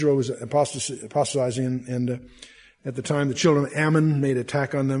 Israel was apostatizing, and at the time the children of Ammon made an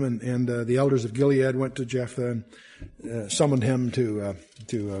attack on them, and the elders of Gilead went to Jephthah and summoned him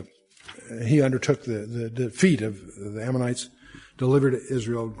he undertook the defeat of the Ammonites, delivered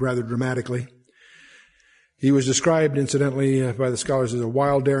Israel rather dramatically. He was described, incidentally, by the scholars as a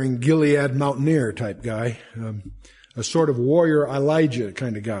wild, daring Gilead mountaineer type guy. A sort of warrior Elijah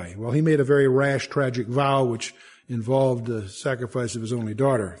kind of guy. Well, he made a very rash, tragic vow which involved the sacrifice of his only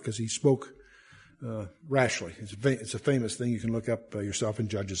daughter because he spoke rashly. It's a famous thing. You can look up yourself in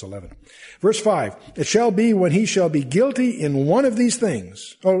Judges 11. Verse 5. It shall be when he shall be guilty in one of these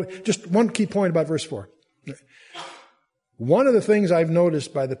things. Oh, just one key point about verse 4. One of the things I've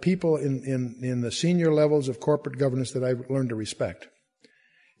noticed by the people in the senior levels of corporate governance that I've learned to respect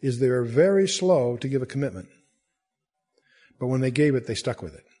is they are very slow to give a commitment. But when they gave it, they stuck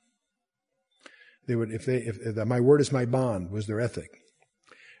with it. They would, if my word is my bond was their ethic.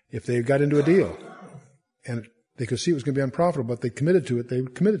 If they got into a deal and they could see it was going to be unprofitable, but they committed to it, they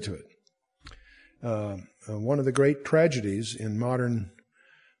committed to it. One of the great tragedies in modern,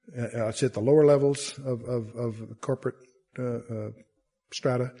 I'd say at the lower levels of corporate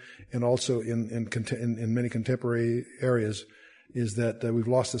strata, and also in many contemporary areas, is that we've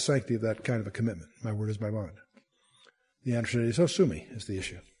lost the sanctity of that kind of a commitment. My word is my bond. The answer is, sue me, is the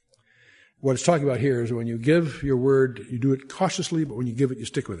issue. What it's talking about here is when you give your word, you do it cautiously, but when you give it, you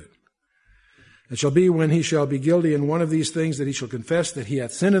stick with it. It shall be when he shall be guilty in one of these things that he shall confess that he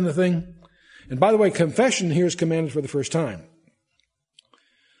hath sinned in the thing. And by the way, confession here is commanded for the first time.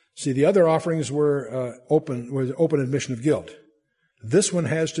 See, the other offerings were open admission of guilt. This one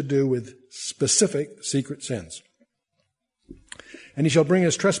has to do with specific secret sins. And he shall bring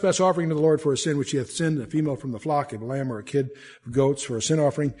his trespass offering to the Lord for a sin which he hath sinned, a female from the flock, a lamb or a kid of goats for a sin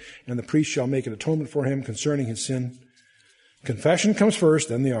offering, and the priest shall make an atonement for him concerning his sin. Confession comes first,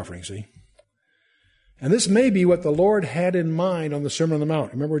 then the offering, see? And this may be what the Lord had in mind on the Sermon on the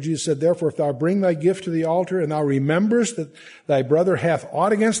Mount. Remember what Jesus said, therefore, if thou bring thy gift to the altar, and thou rememberest that thy brother hath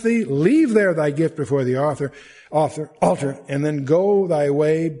aught against thee, leave there thy gift before the altar, and then go thy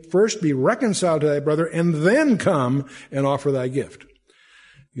way. First be reconciled to thy brother, and then come and offer thy gift.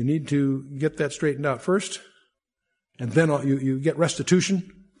 You need to get that straightened out first, and then you get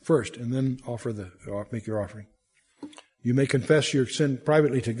restitution first, and then make your offering. You may confess your sin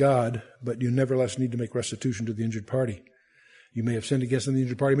privately to God, but you nevertheless need to make restitution to the injured party. You may have sinned against them, the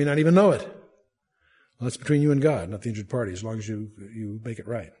injured party may not even know it. Well, that's between you and God, not the injured party, as long as you make it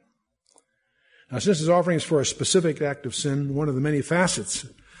right. Now, since his offering is for a specific act of sin, one of the many facets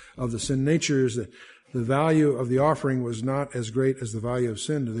of the sin nature is that the value of the offering was not as great as the value of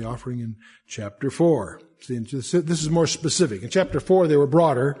sin to the offering in chapter 4. See, this is more specific. In chapter 4, they were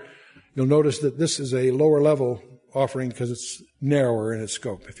broader. You'll notice that this is a lower level offering because it's narrower in its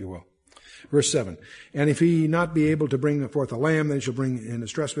scope, if you will. Verse 7. And if he not be able to bring forth a lamb, then he shall bring in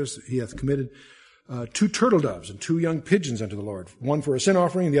his trespass. He hath committed 2 turtle doves and 2 young pigeons unto the Lord, one for a sin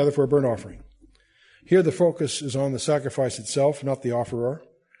offering and the other for a burnt offering. Here the focus is on the sacrifice itself, not the offerer.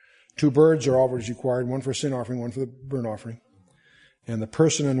 2 birds are always required, one for a sin offering, one for the burnt offering. And the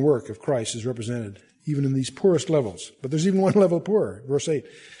person and work of Christ is represented even in these poorest levels. But there's even one level poorer. Verse 8.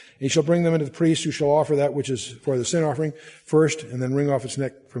 He shall bring them into the priest, who shall offer that which is for the sin offering first, and then wring off its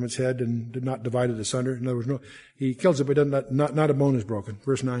neck from its head, and did not divide it asunder. In other words, he kills it, but not a bone is broken.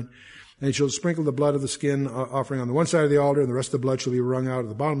 Verse 9. And he shall sprinkle the blood of the skin offering on the one side of the altar, and the rest of the blood shall be wrung out at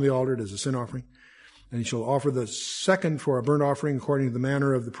the bottom of the altar as a sin offering. And he shall offer the second for a burnt offering according to the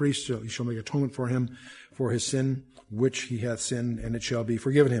manner of the priest. He shall make atonement for him for his sin, which he hath sinned, and it shall be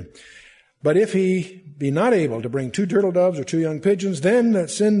forgiven him. But if he be not able to bring 2 turtle doves or 2 young pigeons, then that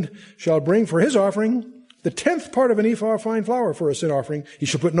sinned shall bring for his offering the 10th part of an ephah of fine flour for a sin offering. He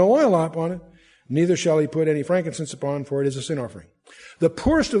shall put no oil upon it, neither shall he put any frankincense upon, for it is a sin offering. The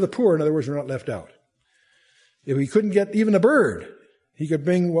poorest of the poor, in other words, are not left out. If he couldn't get even a bird, he could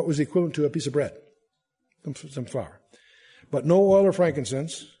bring what was equivalent to a piece of bread, some flour. But no oil or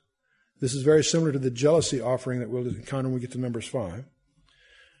frankincense. This is very similar to the jealousy offering that we'll encounter when we get to Numbers 5.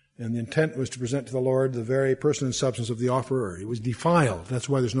 And the intent was to present to the Lord the very person and substance of the offerer. It was defiled. That's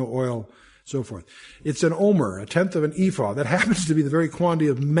why there's no oil, so forth. It's an omer, a 10th of an ephah. That happens to be the very quantity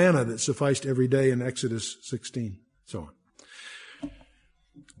of manna that sufficed every day in Exodus 16, so on.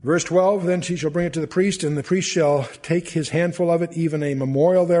 Verse 12, then she shall bring it to the priest, and the priest shall take his handful of it, even a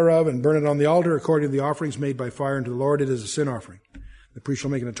memorial thereof, and burn it on the altar according to the offerings made by fire unto the Lord. It is a sin offering. The priest shall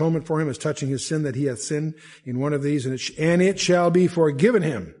make an atonement for him as touching his sin that he hath sinned in one of these, and it shall be forgiven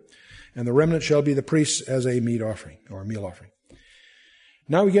him. And the remnant shall be the priest's as a meat offering, or a meal offering.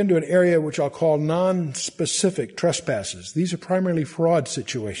 Now we get into an area which I'll call non-specific trespasses. These are primarily fraud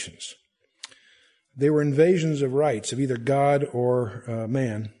situations. They were invasions of rights of either God or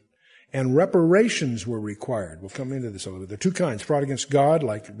man, and reparations were required. We'll come into this a little bit. There are 2 kinds: fraud against God,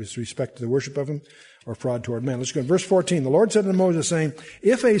 like with respect to the worship of him, or fraud toward man. Let's go to verse 14. The Lord said unto Moses, saying,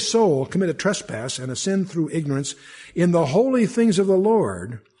 if a soul commit a trespass and a sin through ignorance in the holy things of the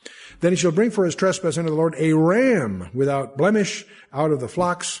Lord, then he shall bring for his trespass unto the Lord a ram without blemish out of the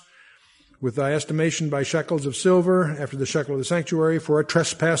flocks, with thy estimation by shekels of silver, after the shekel of the sanctuary, for a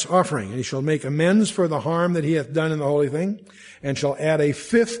trespass offering. And he shall make amends for the harm that he hath done in the holy thing, and shall add a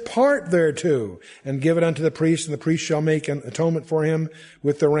 5th part thereto, and give it unto the priest, and the priest shall make an atonement for him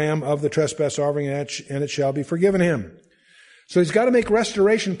with the ram of the trespass offering, and it shall be forgiven him. So he's got to make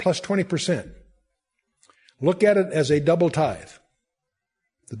restoration plus 20%. Look at it as a double tithe.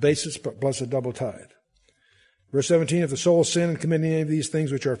 The basis plus a double tithe. Verse 17, if the soul sin and commit any of these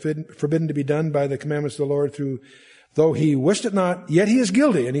things which are forbidden to be done by the commandments of the Lord, though he wished it not, yet he is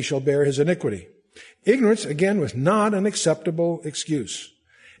guilty, and he shall bear his iniquity. Ignorance, again, was not an acceptable excuse.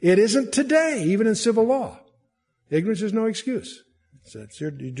 It isn't today, even in civil law. Ignorance is no excuse.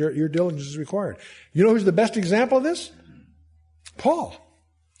 Your diligence is required. You know who's the best example of this? Paul.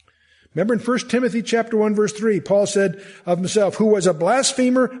 Remember in 1 Timothy chapter 1, verse 3, Paul said of himself, who was a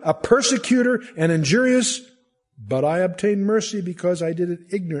blasphemer, a persecutor, and injurious, but I obtained mercy because I did it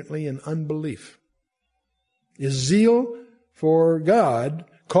ignorantly in unbelief. His zeal for God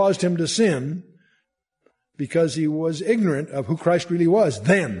caused him to sin because he was ignorant of who Christ really was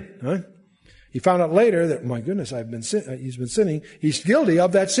then. Huh? He found out later that, my goodness, he's been sinning. He's guilty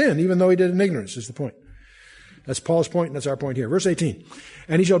of that sin, even though he did it in ignorance, is the point. That's Paul's point, and that's our point here. Verse 18.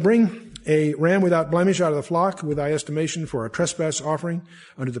 And he shall bring a ram without blemish out of the flock with thy estimation for a trespass offering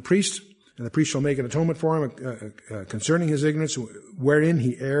unto the priest. And the priest shall make an atonement for him concerning his ignorance, wherein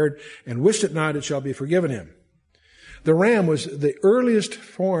he erred, and wished it not, it shall be forgiven him. The ram was the earliest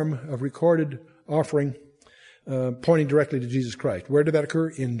form of recorded offering pointing directly to Jesus Christ. Where did that occur?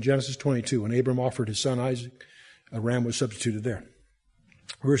 In Genesis 22, when Abram offered his son Isaac, a ram was substituted there.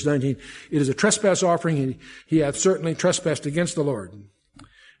 Verse 19, it is a trespass offering. He hath certainly trespassed against the Lord.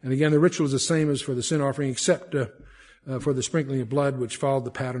 And again, the ritual is the same as for the sin offering, except for the sprinkling of blood, which followed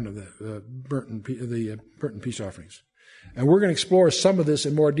the pattern of the burnt and peace offerings. And we're going to explore some of this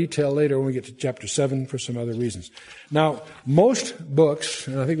in more detail later when we get to chapter 7 for some other reasons. Now, most books,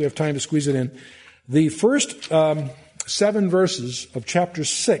 and I think we have time to squeeze it in, the first 7 verses of chapter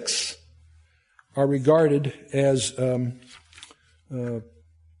 6 are regarded as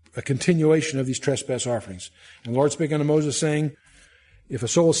a continuation of these trespass offerings. And the Lord spake unto Moses, saying, if a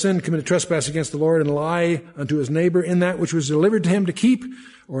soul sin, commit a trespass against the Lord, and lie unto his neighbor in that which was delivered to him to keep,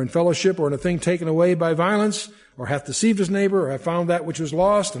 or in fellowship, or in a thing taken away by violence, or hath deceived his neighbor, or hath found that which was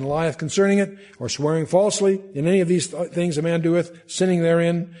lost, and lieth concerning it, or swearing falsely, in any of these things a man doeth, sinning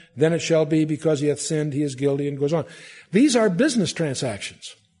therein, then it shall be, because he hath sinned, he is guilty, and goes on. These are business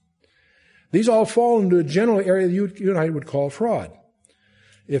transactions. These all fall into a general area you and I would call fraud.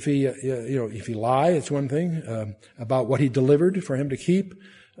 If he lie, it's one thing about what he delivered for him to keep.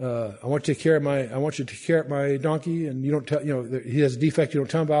 I want you to take care of my donkey, and you don't tell. He has a defect you don't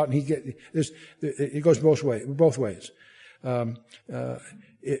tell him about, and it goes both ways. In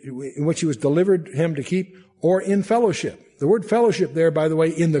which he was delivered him to keep, or in fellowship. The word fellowship there, by the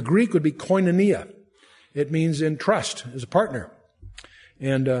way, in the Greek would be koinonia. It means in trust as a partner,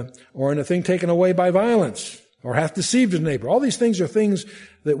 and or in a thing taken away by violence, or hath deceived his neighbor. All these things are things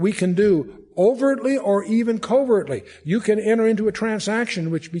that we can do overtly or even covertly. You can enter into a transaction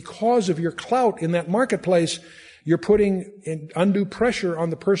which, because of your clout in that marketplace, You're putting undue pressure on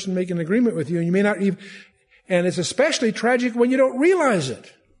the person making an agreement with you, and you may not even, and it's especially tragic when you don't realize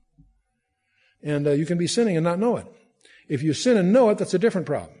it. And you can be sinning and not know it. If you sin and know it, that's a different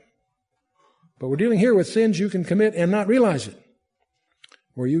problem. But we're dealing here with sins you can commit and not realize it.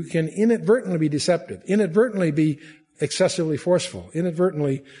 Where you can inadvertently be deceptive, inadvertently be excessively forceful,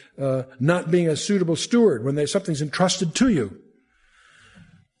 inadvertently not being a suitable steward when something's entrusted to you.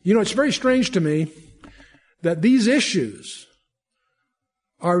 You know, it's very strange to me that these issues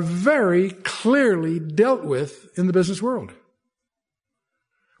are very clearly dealt with in the business world.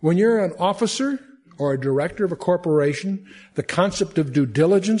 When you're an officer or a director of a corporation, the concept of due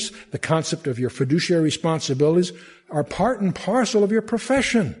diligence, the concept of your fiduciary responsibilities are part and parcel of your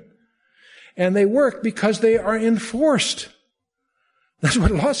profession. And they work because they are enforced. That's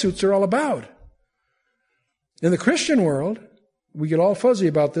what lawsuits are all about. In the Christian world, we get all fuzzy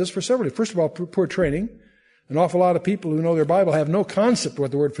about this for several reasons. First of all, poor training. An awful lot of people who know their Bible have no concept of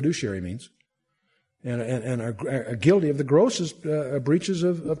what the word fiduciary means and are guilty of the grossest breaches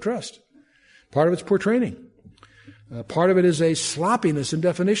of trust. Part of it's poor training. Part of it is a sloppiness in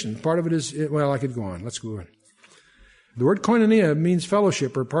definition. Part of it is, well, I could go on. Let's go on. The word koinonia means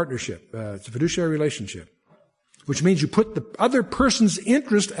fellowship or partnership. It's a fiduciary relationship, which means you put the other person's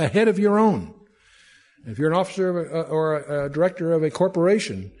interest ahead of your own. If you're an officer or a director of a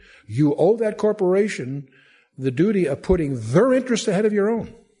corporation, you owe that corporation the duty of putting their interest ahead of your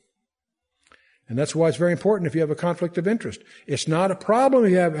own. And that's why it's very important if you have a conflict of interest. It's not a problem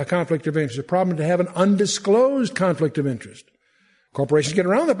if you have a conflict of interest. It's a problem to have an undisclosed conflict of interest. Corporations get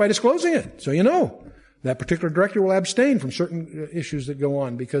around that by disclosing it. So you know that particular director will abstain from certain issues that go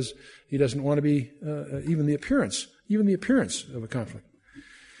on because he doesn't want to be even the appearance of a conflict.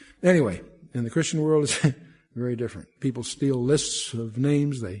 Anyway, in the Christian world, it's very different. People steal lists of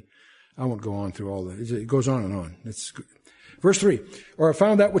names. I won't go on through all that. It goes on and on. Verse 3, or have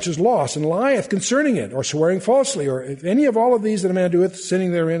found that which is lost and lieth concerning it, or swearing falsely, or if any of all of these that a man doeth,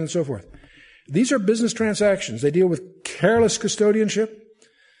 sinning therein, and so forth. These are business transactions. They deal with careless custodianship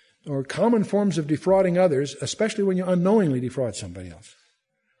or common forms of defrauding others, especially when you unknowingly defraud somebody else.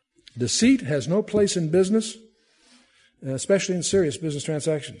 Deceit has no place in business, especially in serious business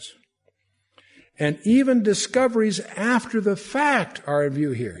transactions. And even discoveries after the fact are in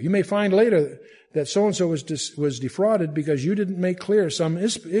view here. You may find later that so-and-so was defrauded because you didn't make clear some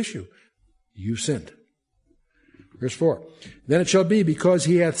issue. You sinned. Verse 4, then it shall be, because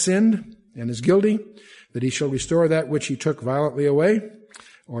he hath sinned and is guilty, that he shall restore that which he took violently away,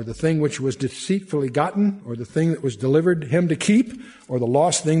 or the thing which was deceitfully gotten, or the thing that was delivered him to keep, or the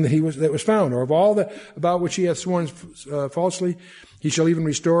lost thing that was found, or of all about which he hath sworn falsely, he shall even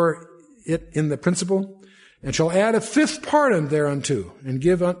restore it in the principal, and shall add a fifth part thereunto, and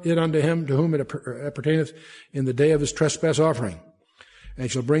give it unto him to whom it appertaineth in the day of his trespass offering.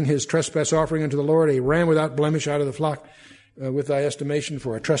 And shall bring his trespass offering unto the Lord, a ram without blemish out of the flock, with thy estimation,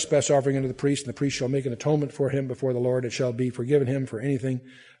 for a trespass offering unto the priest, and the priest shall make an atonement for him before the Lord. It shall be forgiven him for anything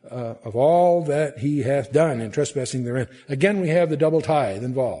of all that he hath done in trespassing therein. Again, we have the double tithe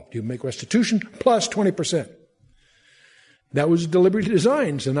involved. You make restitution plus 20%. That was deliberately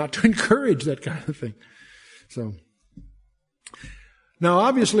designed, so not to encourage that kind of thing. So, now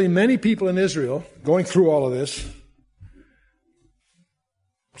obviously many people in Israel, going through all of this,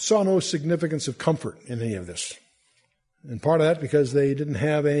 saw no significance of comfort in any of this. And part of that because they didn't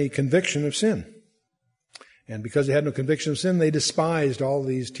have any conviction of sin. And because they had no conviction of sin, they despised all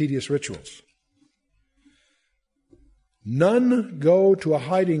these tedious rituals. None go to a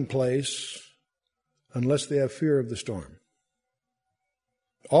hiding place unless they have fear of the storm.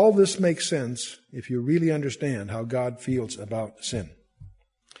 All this makes sense if you really understand how God feels about sin.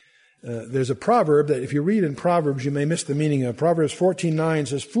 There's a proverb that if you read in Proverbs, you may miss the meaning of. Proverbs 14:9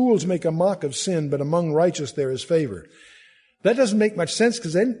 says, fools make a mock of sin, but among righteous there is favor. That doesn't make much sense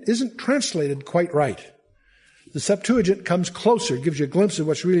because it isn't translated quite right. The Septuagint comes closer, gives you a glimpse of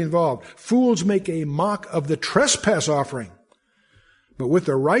what's really involved. Fools make a mock of the trespass offering, but with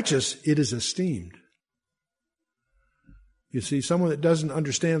the righteous it is esteemed. You see, someone that doesn't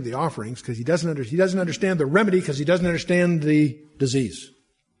understand the offerings because he doesn't understand the remedy because he doesn't understand the disease.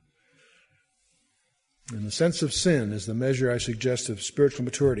 And the sense of sin is the measure, I suggest, of spiritual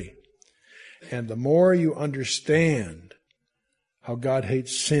maturity. And the more you understand how God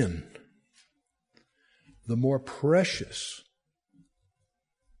hates sin, the more precious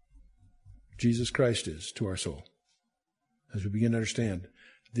Jesus Christ is to our soul. As we begin to understand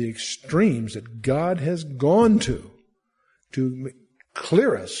the extremes that God has gone to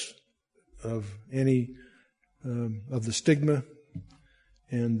clear us of any of the stigma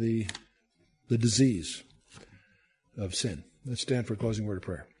and the disease. of sin. Let's stand for a closing word of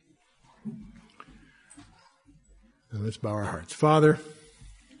prayer. And let's bow our hearts. Father,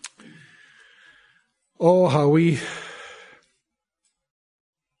 oh, how we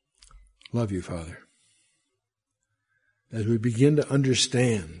love you, Father, as we begin to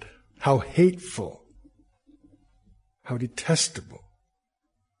understand how hateful, how detestable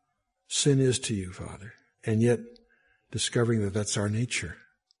sin is to you, Father, and yet discovering that that's our nature,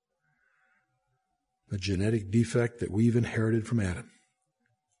 a genetic defect that we've inherited from Adam.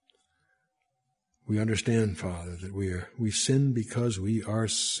 We understand, Father, that we sin because we are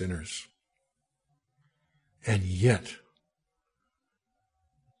sinners. And yet,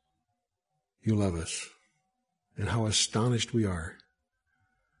 you love us. And how astonished we are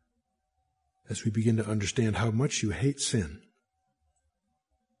as we begin to understand how much you hate sin,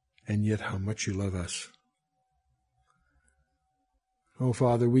 and yet how much you love us. Oh,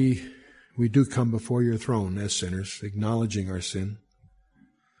 Father, we do come before your throne as sinners, acknowledging our sin.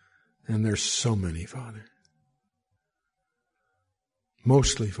 And there's so many, Father.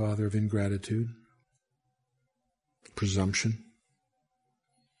 Mostly, Father, of ingratitude, presumption,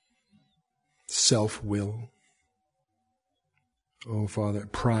 self-will. Oh, Father,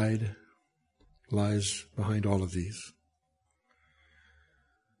 pride lies behind all of these.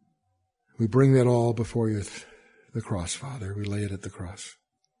 We bring that all before you, the cross, Father. We lay it at the cross.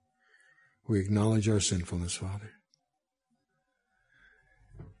 We acknowledge our sinfulness, Father.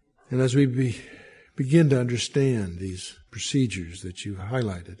 And as we begin to understand these procedures that you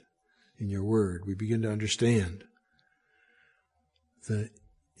highlighted in your word, we begin to understand the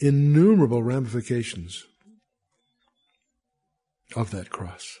innumerable ramifications of that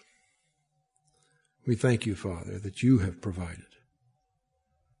cross. We thank you, Father, that you have provided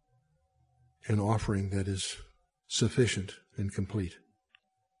an offering that is sufficient and complete,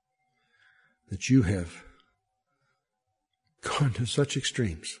 that you have gone to such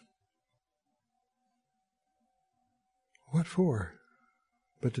extremes. What for?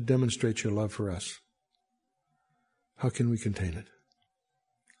 But to demonstrate your love for us. How can we contain it?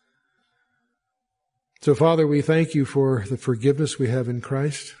 So, Father, we thank you for the forgiveness we have in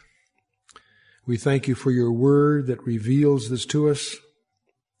Christ. We thank you for your word that reveals this to us.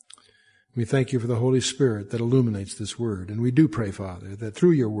 We thank you for the Holy Spirit that illuminates this word. And we do pray, Father, that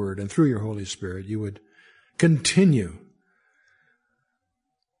through your word and through your Holy Spirit, you would continue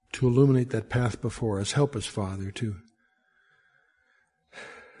to illuminate that path before us. Help us, Father, to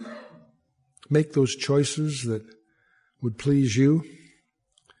make those choices that would please you.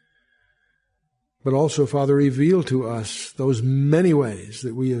 But also, Father, reveal to us those many ways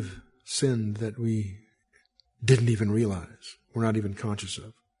that we have sinned that we didn't even realize, we're not even conscious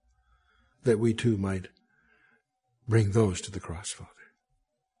of, that we too might bring those to the cross, Father,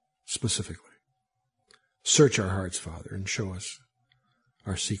 specifically. Search our hearts, Father, and show us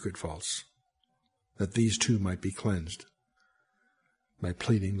our secret faults, that these too might be cleansed by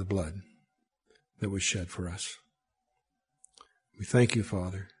pleading the blood that was shed for us. We thank you,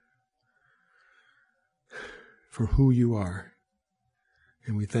 Father, for who you are.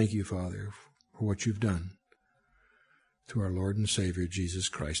 And we thank you, Father, for what you've done through our Lord and Savior, Jesus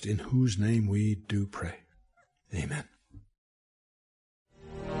Christ, in whose name we do pray. Amen.